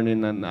our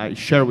learning, and I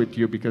share with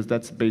you because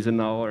that's based on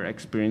our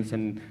experience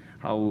and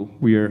how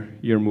we're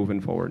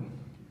moving forward.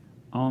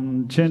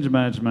 On change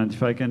management,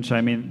 if I can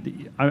chime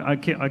in,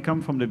 I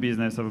come from the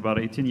business of about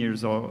 18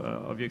 years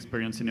of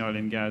experience in oil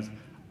and gas.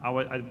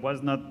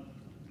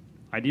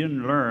 I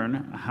didn't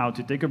learn how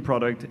to take a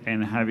product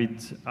and have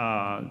it,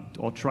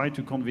 or try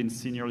to convince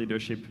senior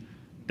leadership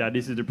that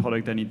this is the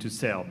product I need to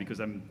sell, because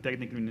I'm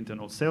technically an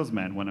internal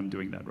salesman when I'm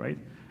doing that, right?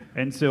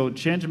 And so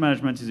change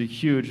management is a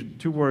huge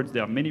 2 words.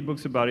 There are many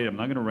books about it. I'm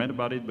not going to rant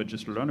about it, but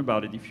just learn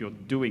about it if you're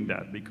doing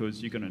that,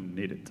 because you're going to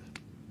need it.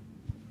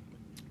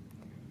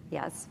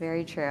 Yes,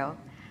 very true.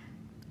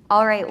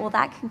 All right, well,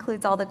 that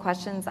concludes all the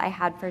questions I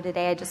had for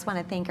today. I just want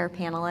to thank our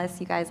panelists.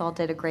 You guys all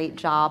did a great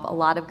job, a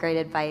lot of great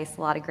advice,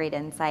 a lot of great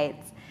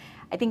insights.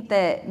 I think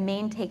the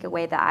main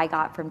takeaway that I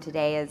got from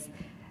today is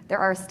there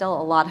are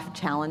still a lot of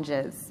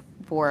challenges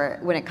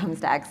when it comes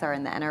to XR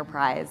in the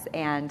enterprise.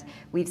 And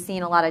we've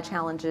seen a lot of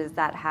challenges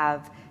that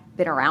have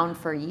been around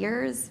for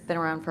years, been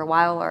around for a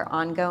while, or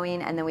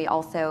ongoing. And then we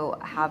also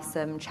have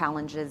some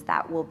challenges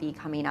that will be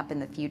coming up in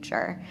the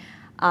future.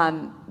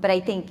 But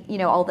I think,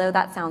 although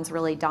that sounds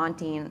really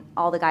daunting,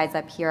 all the guys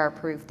up here are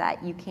proof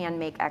that you can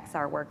make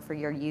XR work for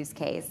your use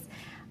case.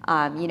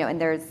 And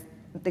there's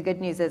the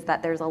good news is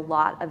that there's a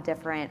lot of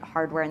different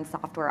hardware and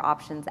software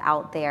options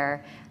out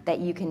there that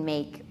you can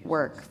make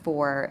work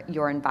for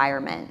your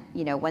environment.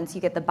 You know, once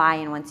you get the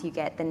buy-in, once you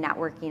get the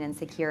networking and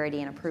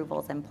security and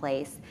approvals in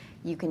place,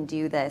 you can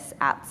do this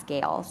at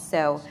scale.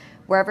 So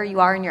wherever you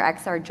are in your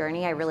XR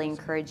journey, I really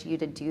encourage you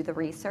to do the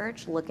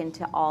research, look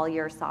into all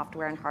your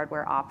software and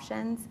hardware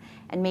options,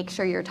 and make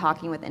sure you're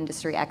talking with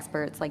industry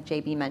experts like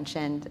JB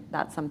mentioned.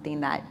 That's something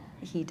that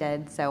he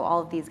did. So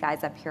all of these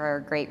guys up here are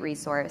a great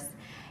resource.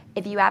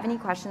 If you have any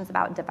questions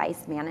about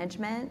device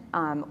management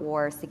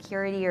or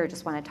security, or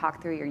just want to talk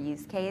through your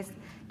use case,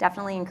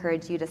 definitely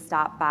encourage you to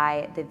stop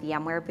by the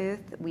VMware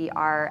booth. We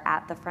are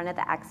at the front of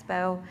the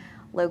expo,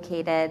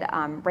 located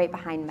right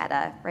behind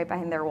Meta, right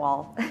behind their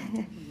wall.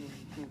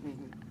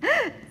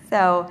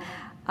 So,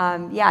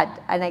 yeah,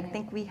 and I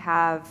think we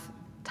have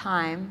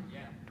time.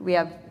 We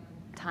have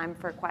time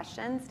for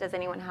questions. Does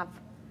anyone have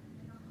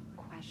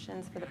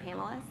questions for the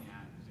panelists?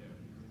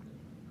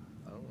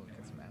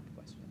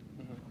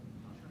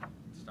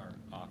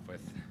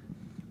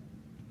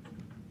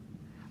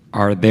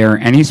 Are there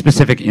any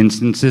specific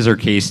instances or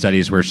case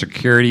studies where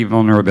security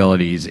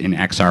vulnerabilities in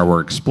XR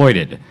were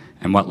exploited,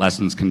 and what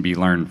lessons can be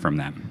learned from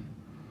them?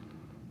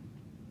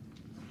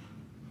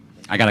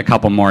 I got a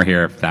couple more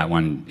here if that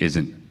one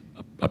isn't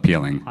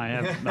appealing.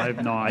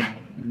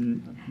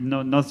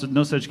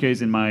 No such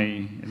case in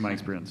my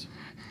experience.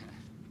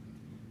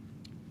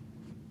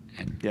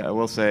 Yeah, I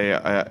will say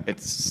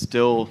it's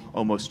still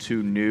almost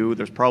too new.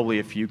 There's probably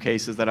a few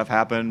cases that have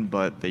happened,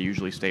 but they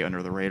usually stay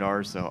under the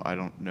radar, so I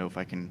don't know if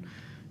I can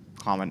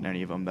comment on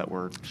any of them that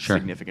were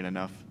significant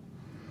enough.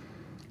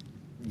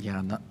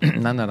 Yeah,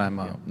 none that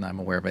I'm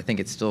aware of. I think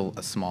it's still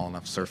a small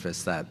enough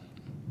surface that,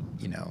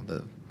 you know,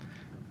 the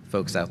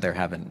folks out there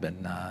haven't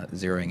been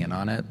zeroing in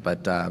on it.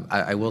 But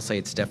I will say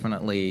it's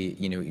definitely,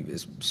 you know,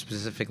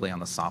 specifically on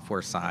the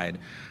software side,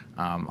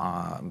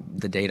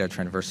 the data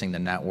traversing the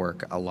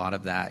network, a lot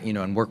of that, you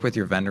know, and work with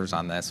your vendors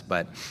on this,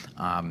 but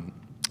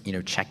you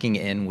know, checking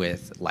in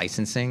with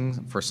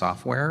licensing for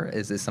software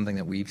is something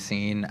that we've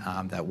seen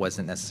that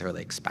wasn't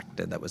necessarily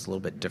expected. That was a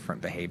little bit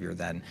different behavior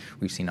than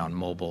we've seen on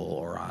mobile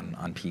or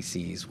on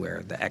PCs,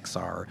 where the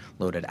XR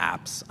loaded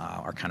apps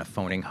are kind of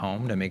phoning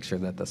home to make sure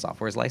that the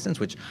software is licensed,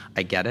 which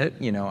I get it,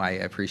 you know, I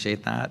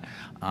appreciate that.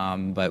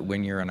 But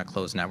when you're in a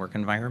closed network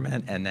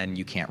environment and then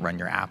you can't run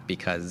your app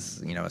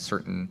because, you know, a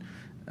certain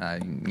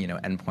you know,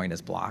 endpoint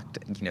is blocked,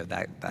 you know,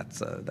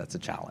 that's a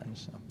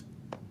challenge. So.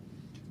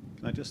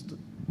 Can I just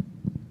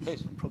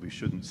probably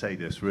shouldn't say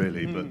this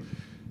really, but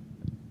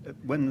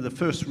when the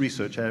first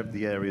research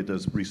the area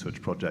does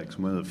research projects,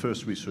 and one of the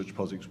first research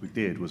projects we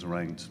did was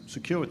around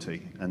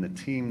security, and the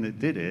team that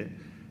did it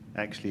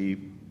actually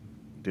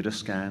did a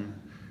scan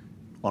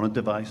on a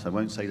device. I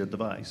won't say the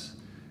device.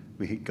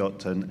 We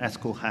got an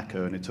ethical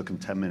hacker, and it took them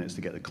 10 minutes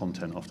to get the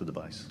content off the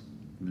device.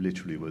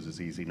 Literally was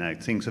as easy. Now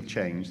things have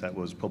changed. That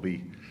was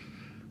probably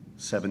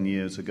 7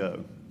 years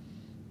ago.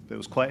 It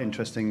was quite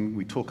interesting.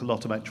 We talk a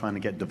lot about trying to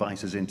get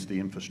devices into the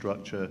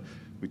infrastructure.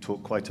 We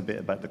talk quite a bit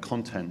about the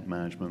content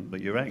management, but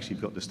you've actually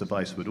got this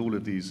device with all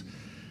of these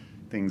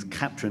things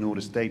capturing all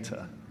this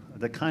data.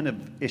 The kind of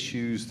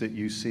issues that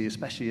you see,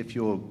 especially if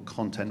your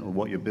content or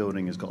what you're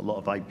building has got a lot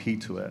of IP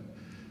to it,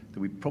 that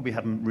we probably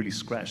haven't really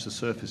scratched the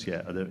surface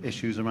yet. Are there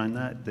issues around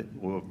that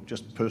or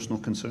just personal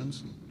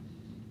concerns?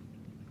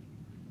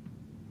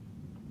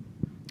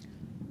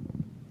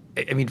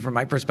 I mean, from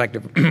my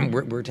perspective,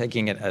 we're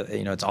taking it,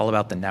 you know, it's all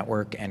about the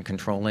network and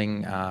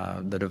controlling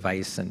the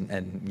device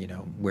and you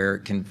know, where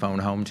it can phone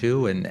home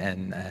to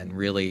and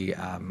really,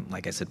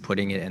 like I said,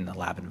 putting it in the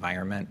lab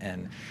environment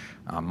and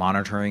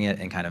monitoring it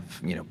and kind of,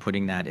 you know,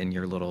 putting that in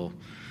your little,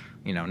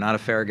 you know, not a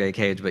Faraday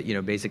cage, but, you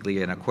know,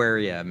 basically an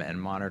aquarium and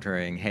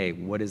monitoring, hey,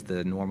 what is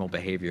the normal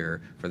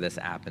behavior for this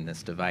app and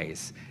this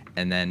device?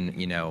 And then,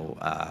 you know,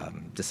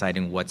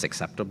 deciding what's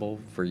acceptable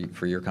for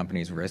your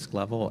company's risk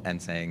level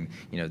and saying,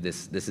 you know,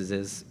 this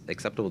is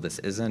acceptable, this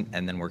isn't,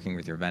 and then working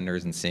with your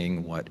vendors and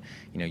seeing what,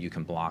 you know, you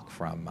can block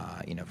from,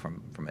 you know,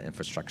 from an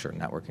infrastructure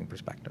and networking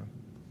perspective.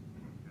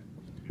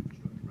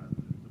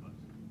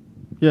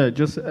 Yeah,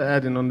 just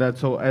adding on that.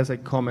 So as a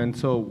comment,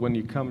 so when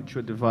you come to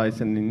a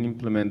device and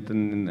implement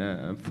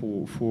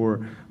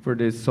for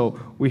this, so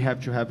we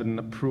have to have an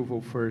approval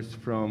first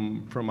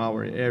from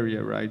our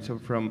area, right?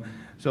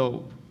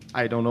 So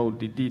I don't know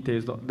the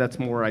details. That's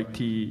more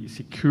IT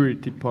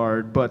security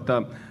part, but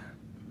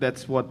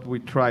that's what we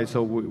try.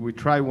 So we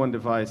try one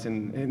device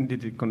and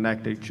did it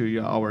connected to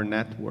our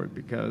network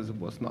because it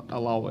was not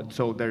allowed.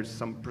 So there's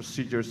some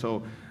procedure.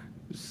 So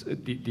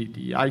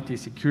the IT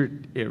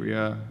security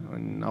area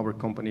in our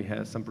company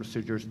has some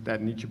procedures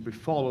that need to be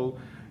followed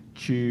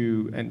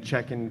and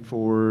checking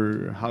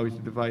for how is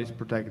the device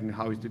protected,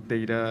 how is the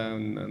data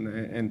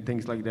and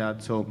things like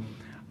that. So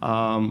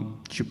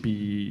should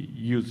be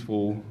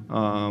useful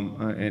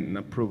and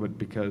approve it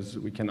because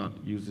we cannot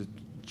use it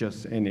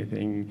just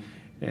anything,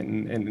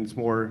 and it's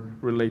more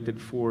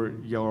related for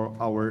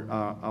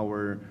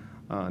our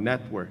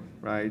network,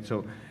 right?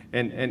 So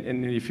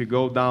And if you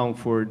go down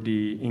for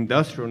the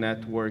industrial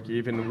network,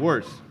 even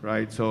worse,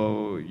 right?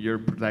 So you're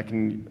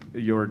protecting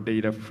your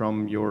data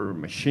from your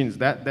machines.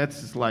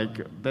 That's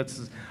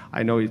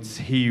I know it's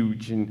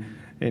huge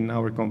in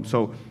our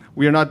so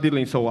we are not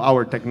dealing. So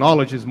our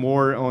technology is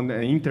more on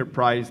an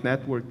enterprise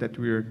network that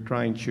we are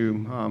trying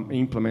to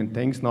implement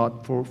things,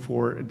 not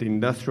for the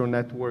industrial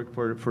network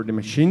for the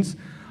machines.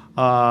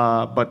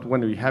 But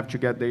when we have to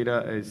get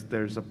data,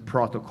 there's a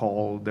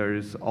protocol,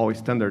 there's always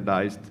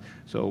standardized,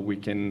 so we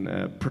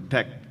can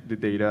protect the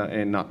data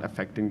and not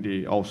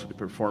affecting also the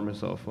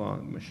performance of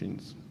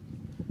machines.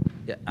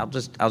 Yeah, I'll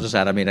just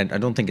add. I mean, I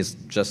don't think it's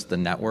just the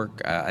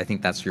network. I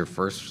think that's your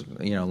first,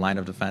 line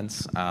of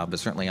defense. But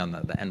certainly on the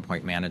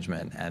endpoint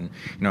management. And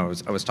I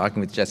was talking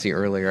with Jessie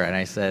earlier, and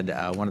I said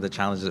one of the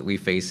challenges that we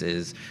face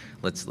is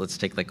let's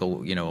take like a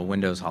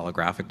Windows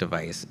holographic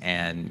device,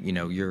 and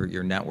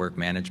your network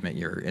management,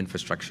 your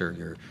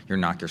infrastructure, your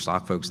NOC, your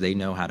SOC folks, they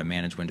know how to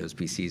manage Windows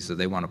PCs, so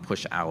they want to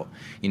push out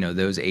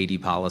those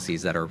AD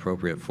policies that are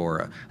appropriate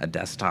for a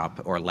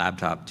desktop or a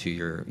laptop to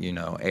your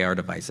AR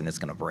device, and it's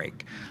going to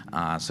break.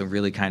 So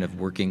really kind of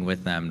working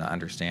with them to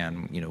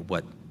understand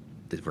what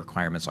the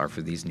requirements are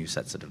for these new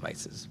sets of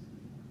devices.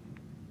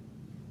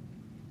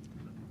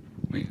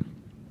 We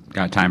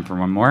got time for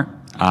one more.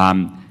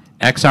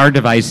 XR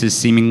devices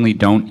seemingly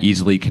don't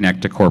easily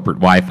connect to corporate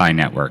Wi-Fi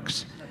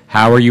networks.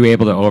 How are you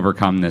able to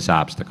overcome this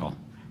obstacle?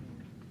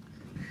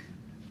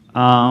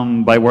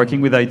 By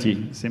working with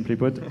IT, simply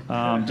put.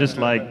 Just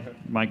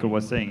like Michael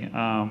was saying.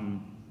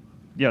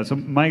 Yeah, so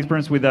my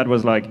experience with that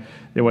was like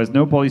there was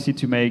no policy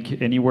to make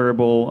any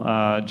wearable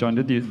join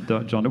the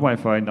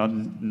Wi-Fi,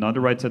 not the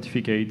right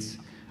certificates.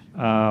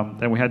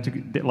 And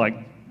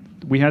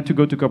we had to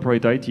go to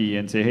corporate IT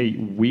and say, hey,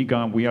 we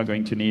are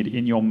going to need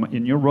in your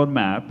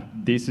roadmap,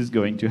 this is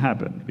going to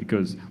happen,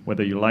 because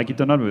whether you like it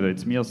or not, whether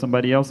it's me or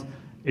somebody else,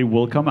 it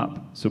will come up.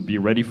 So be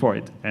ready for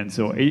it. And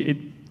so it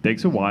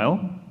takes a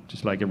while,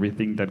 just like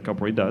everything that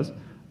corporate does,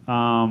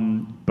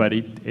 but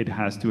it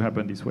has to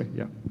happen this way.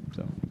 Yeah.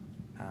 So.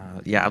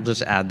 Yeah, I'll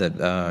just add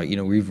that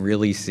we've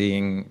really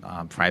seeing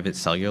private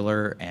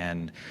cellular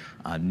and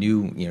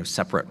new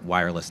separate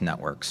wireless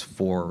networks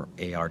for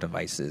AR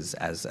devices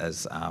as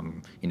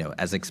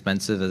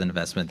expensive as an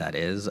investment that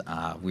is.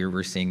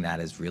 We're seeing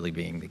that as really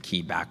being the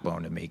key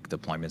backbone to make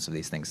deployments of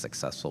these things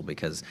successful,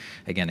 because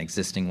again,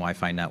 existing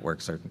Wi-Fi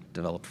networks are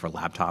developed for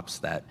laptops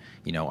that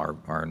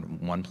are in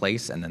one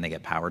place, and then they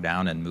get powered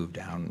down and moved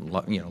down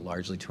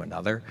largely to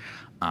another.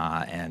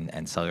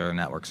 And cellular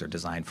networks are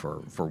designed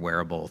for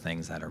wearable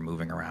things that are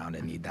moving around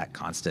and need that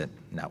constant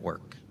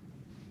network.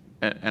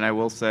 And I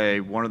will say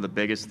one of the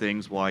biggest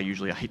things why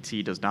usually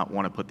IT does not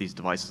want to put these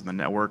devices in the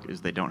network is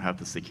they don't have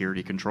the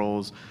security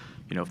controls.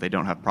 If they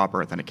don't have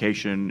proper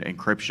authentication,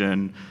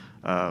 encryption,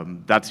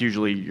 that's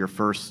usually your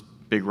first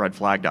big red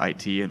flag to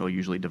IT, and they'll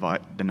usually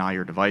deny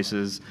your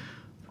devices.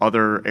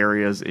 Other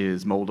areas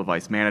is mobile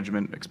device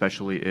management,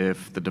 especially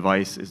if the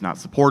device is not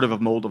supportive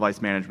of mobile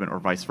device management, or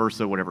vice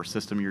versa, whatever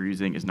system you're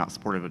using is not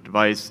supportive of a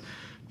device.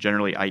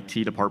 Generally,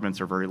 IT departments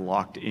are very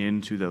locked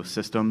into those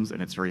systems,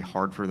 and it's very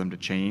hard for them to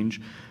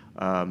change.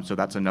 So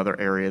that's another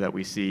area that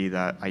we see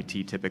that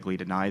IT typically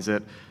denies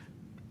it.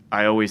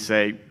 I always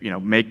say,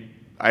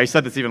 I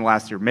said this even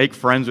last year, make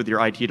friends with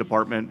your IT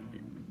department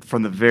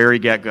from the very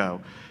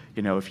get-go.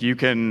 If you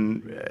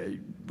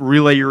can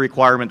relay your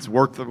requirements,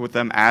 work with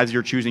them as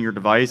you're choosing your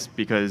device,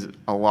 because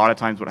a lot of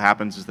times what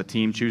happens is the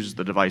team chooses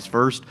the device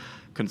first,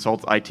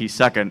 consults IT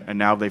second, and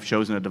now they've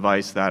chosen a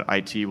device that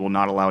IT will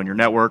not allow in your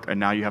network, and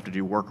now you have to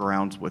do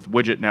workarounds with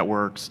widget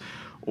networks,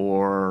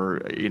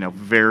 or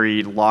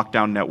very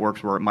lockdown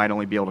networks where it might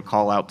only be able to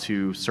call out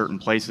to certain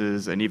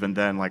places, and even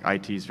then, like,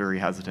 IT is very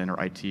hesitant,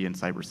 or IT and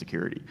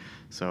cybersecurity.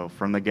 So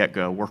from the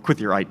get-go, work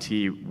with your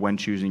IT when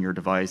choosing your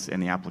device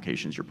and the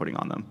applications you're putting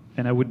on them.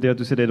 And I would dare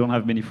to say they don't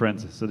have many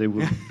friends, so they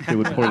would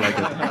probably like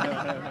it.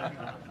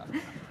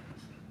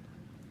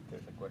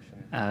 There's a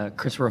question.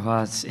 Chris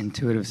Rojas,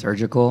 Intuitive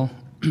Surgical.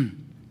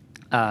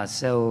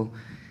 So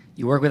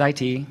you work with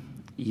IT,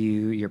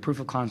 your proof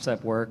of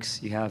concept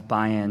works, you have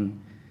buy-in,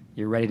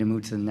 you're ready to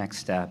move to the next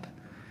step.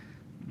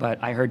 But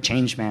I heard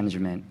change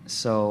management.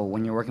 So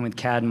when you're working with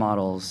CAD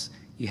models,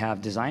 you have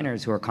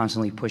designers who are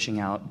constantly pushing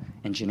out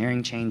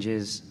engineering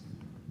changes.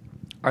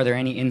 Are there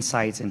any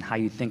insights in how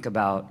you think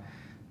about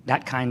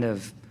that kind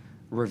of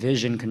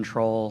revision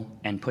control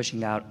and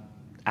pushing out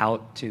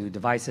to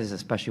devices,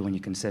 especially when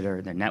you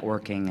consider their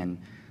networking and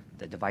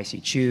the device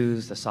you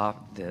choose, the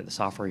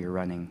software you're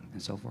running,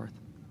 and so forth?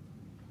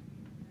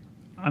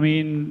 I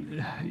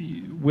mean,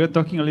 we're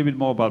talking a little bit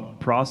more about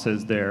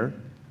process there.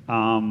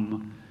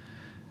 So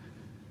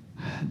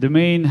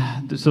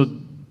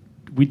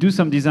we do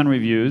some design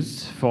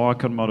reviews for our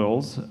code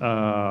models,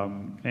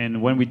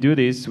 and when we do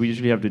this, we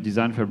usually have the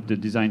design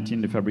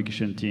team, the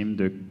fabrication team,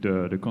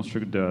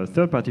 the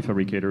third-party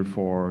fabricator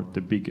for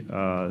the big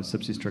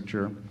subsea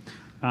structure.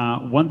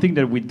 One thing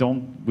that we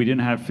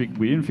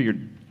didn't figure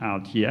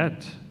out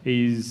yet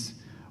is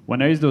when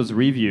there is those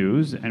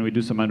reviews and we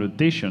do some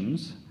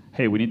annotations.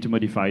 Hey, we need to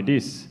modify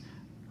this.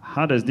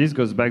 How does this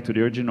goes back to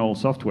the original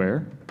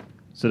software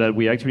so that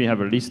we actually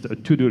have a list, a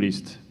to-do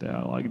list.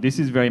 Like, this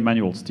is very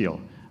manual still.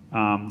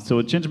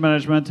 So change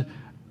management,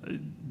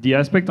 the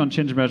aspect on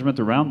change management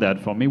around that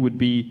for me would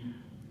be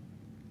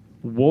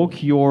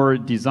walk your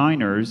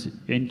designers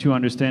into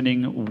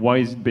understanding why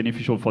is it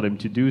beneficial for them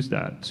to do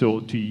that.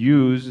 So to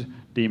use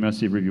the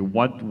immersive review,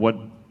 what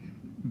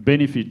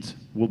benefit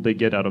will they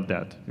get out of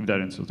that, if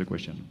that answers the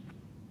question.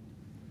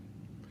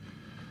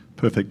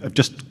 Perfect. I'm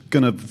just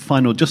going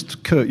to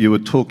just Kurt, you were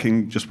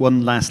talking just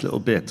one last little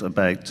bit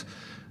about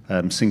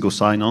single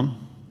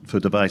sign-on for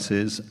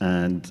devices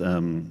and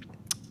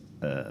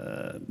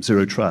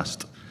zero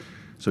trust.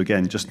 So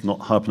again, just not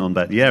harping on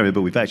about the area,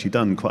 but we've actually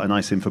done quite a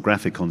nice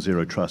infographic on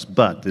zero trust.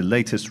 But the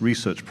latest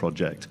research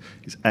project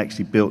is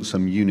actually built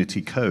some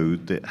Unity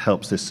code that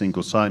helps this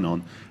single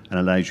sign-on and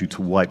allows you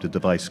to wipe the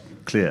device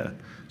clear.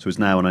 So it's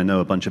now, and I know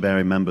a bunch of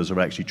area members are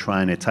actually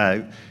trying it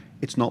out.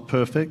 It's not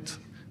perfect.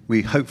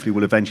 We hopefully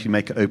will eventually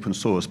make it open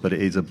source, but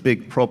it is a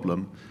big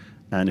problem.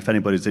 And if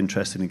anybody's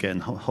interested in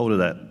getting hold of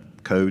that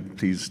code,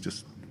 please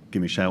just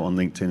give me a shout on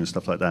LinkedIn and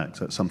stuff like that.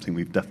 So that's something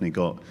we've definitely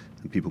got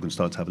and people can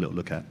start to have a little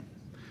look at.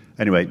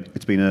 Anyway,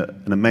 it's been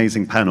an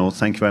amazing panel.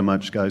 Thank you very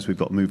much, guys. We've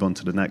got to move on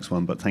to the next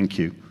one, but thank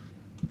you.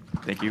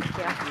 Thank you.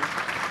 Yeah.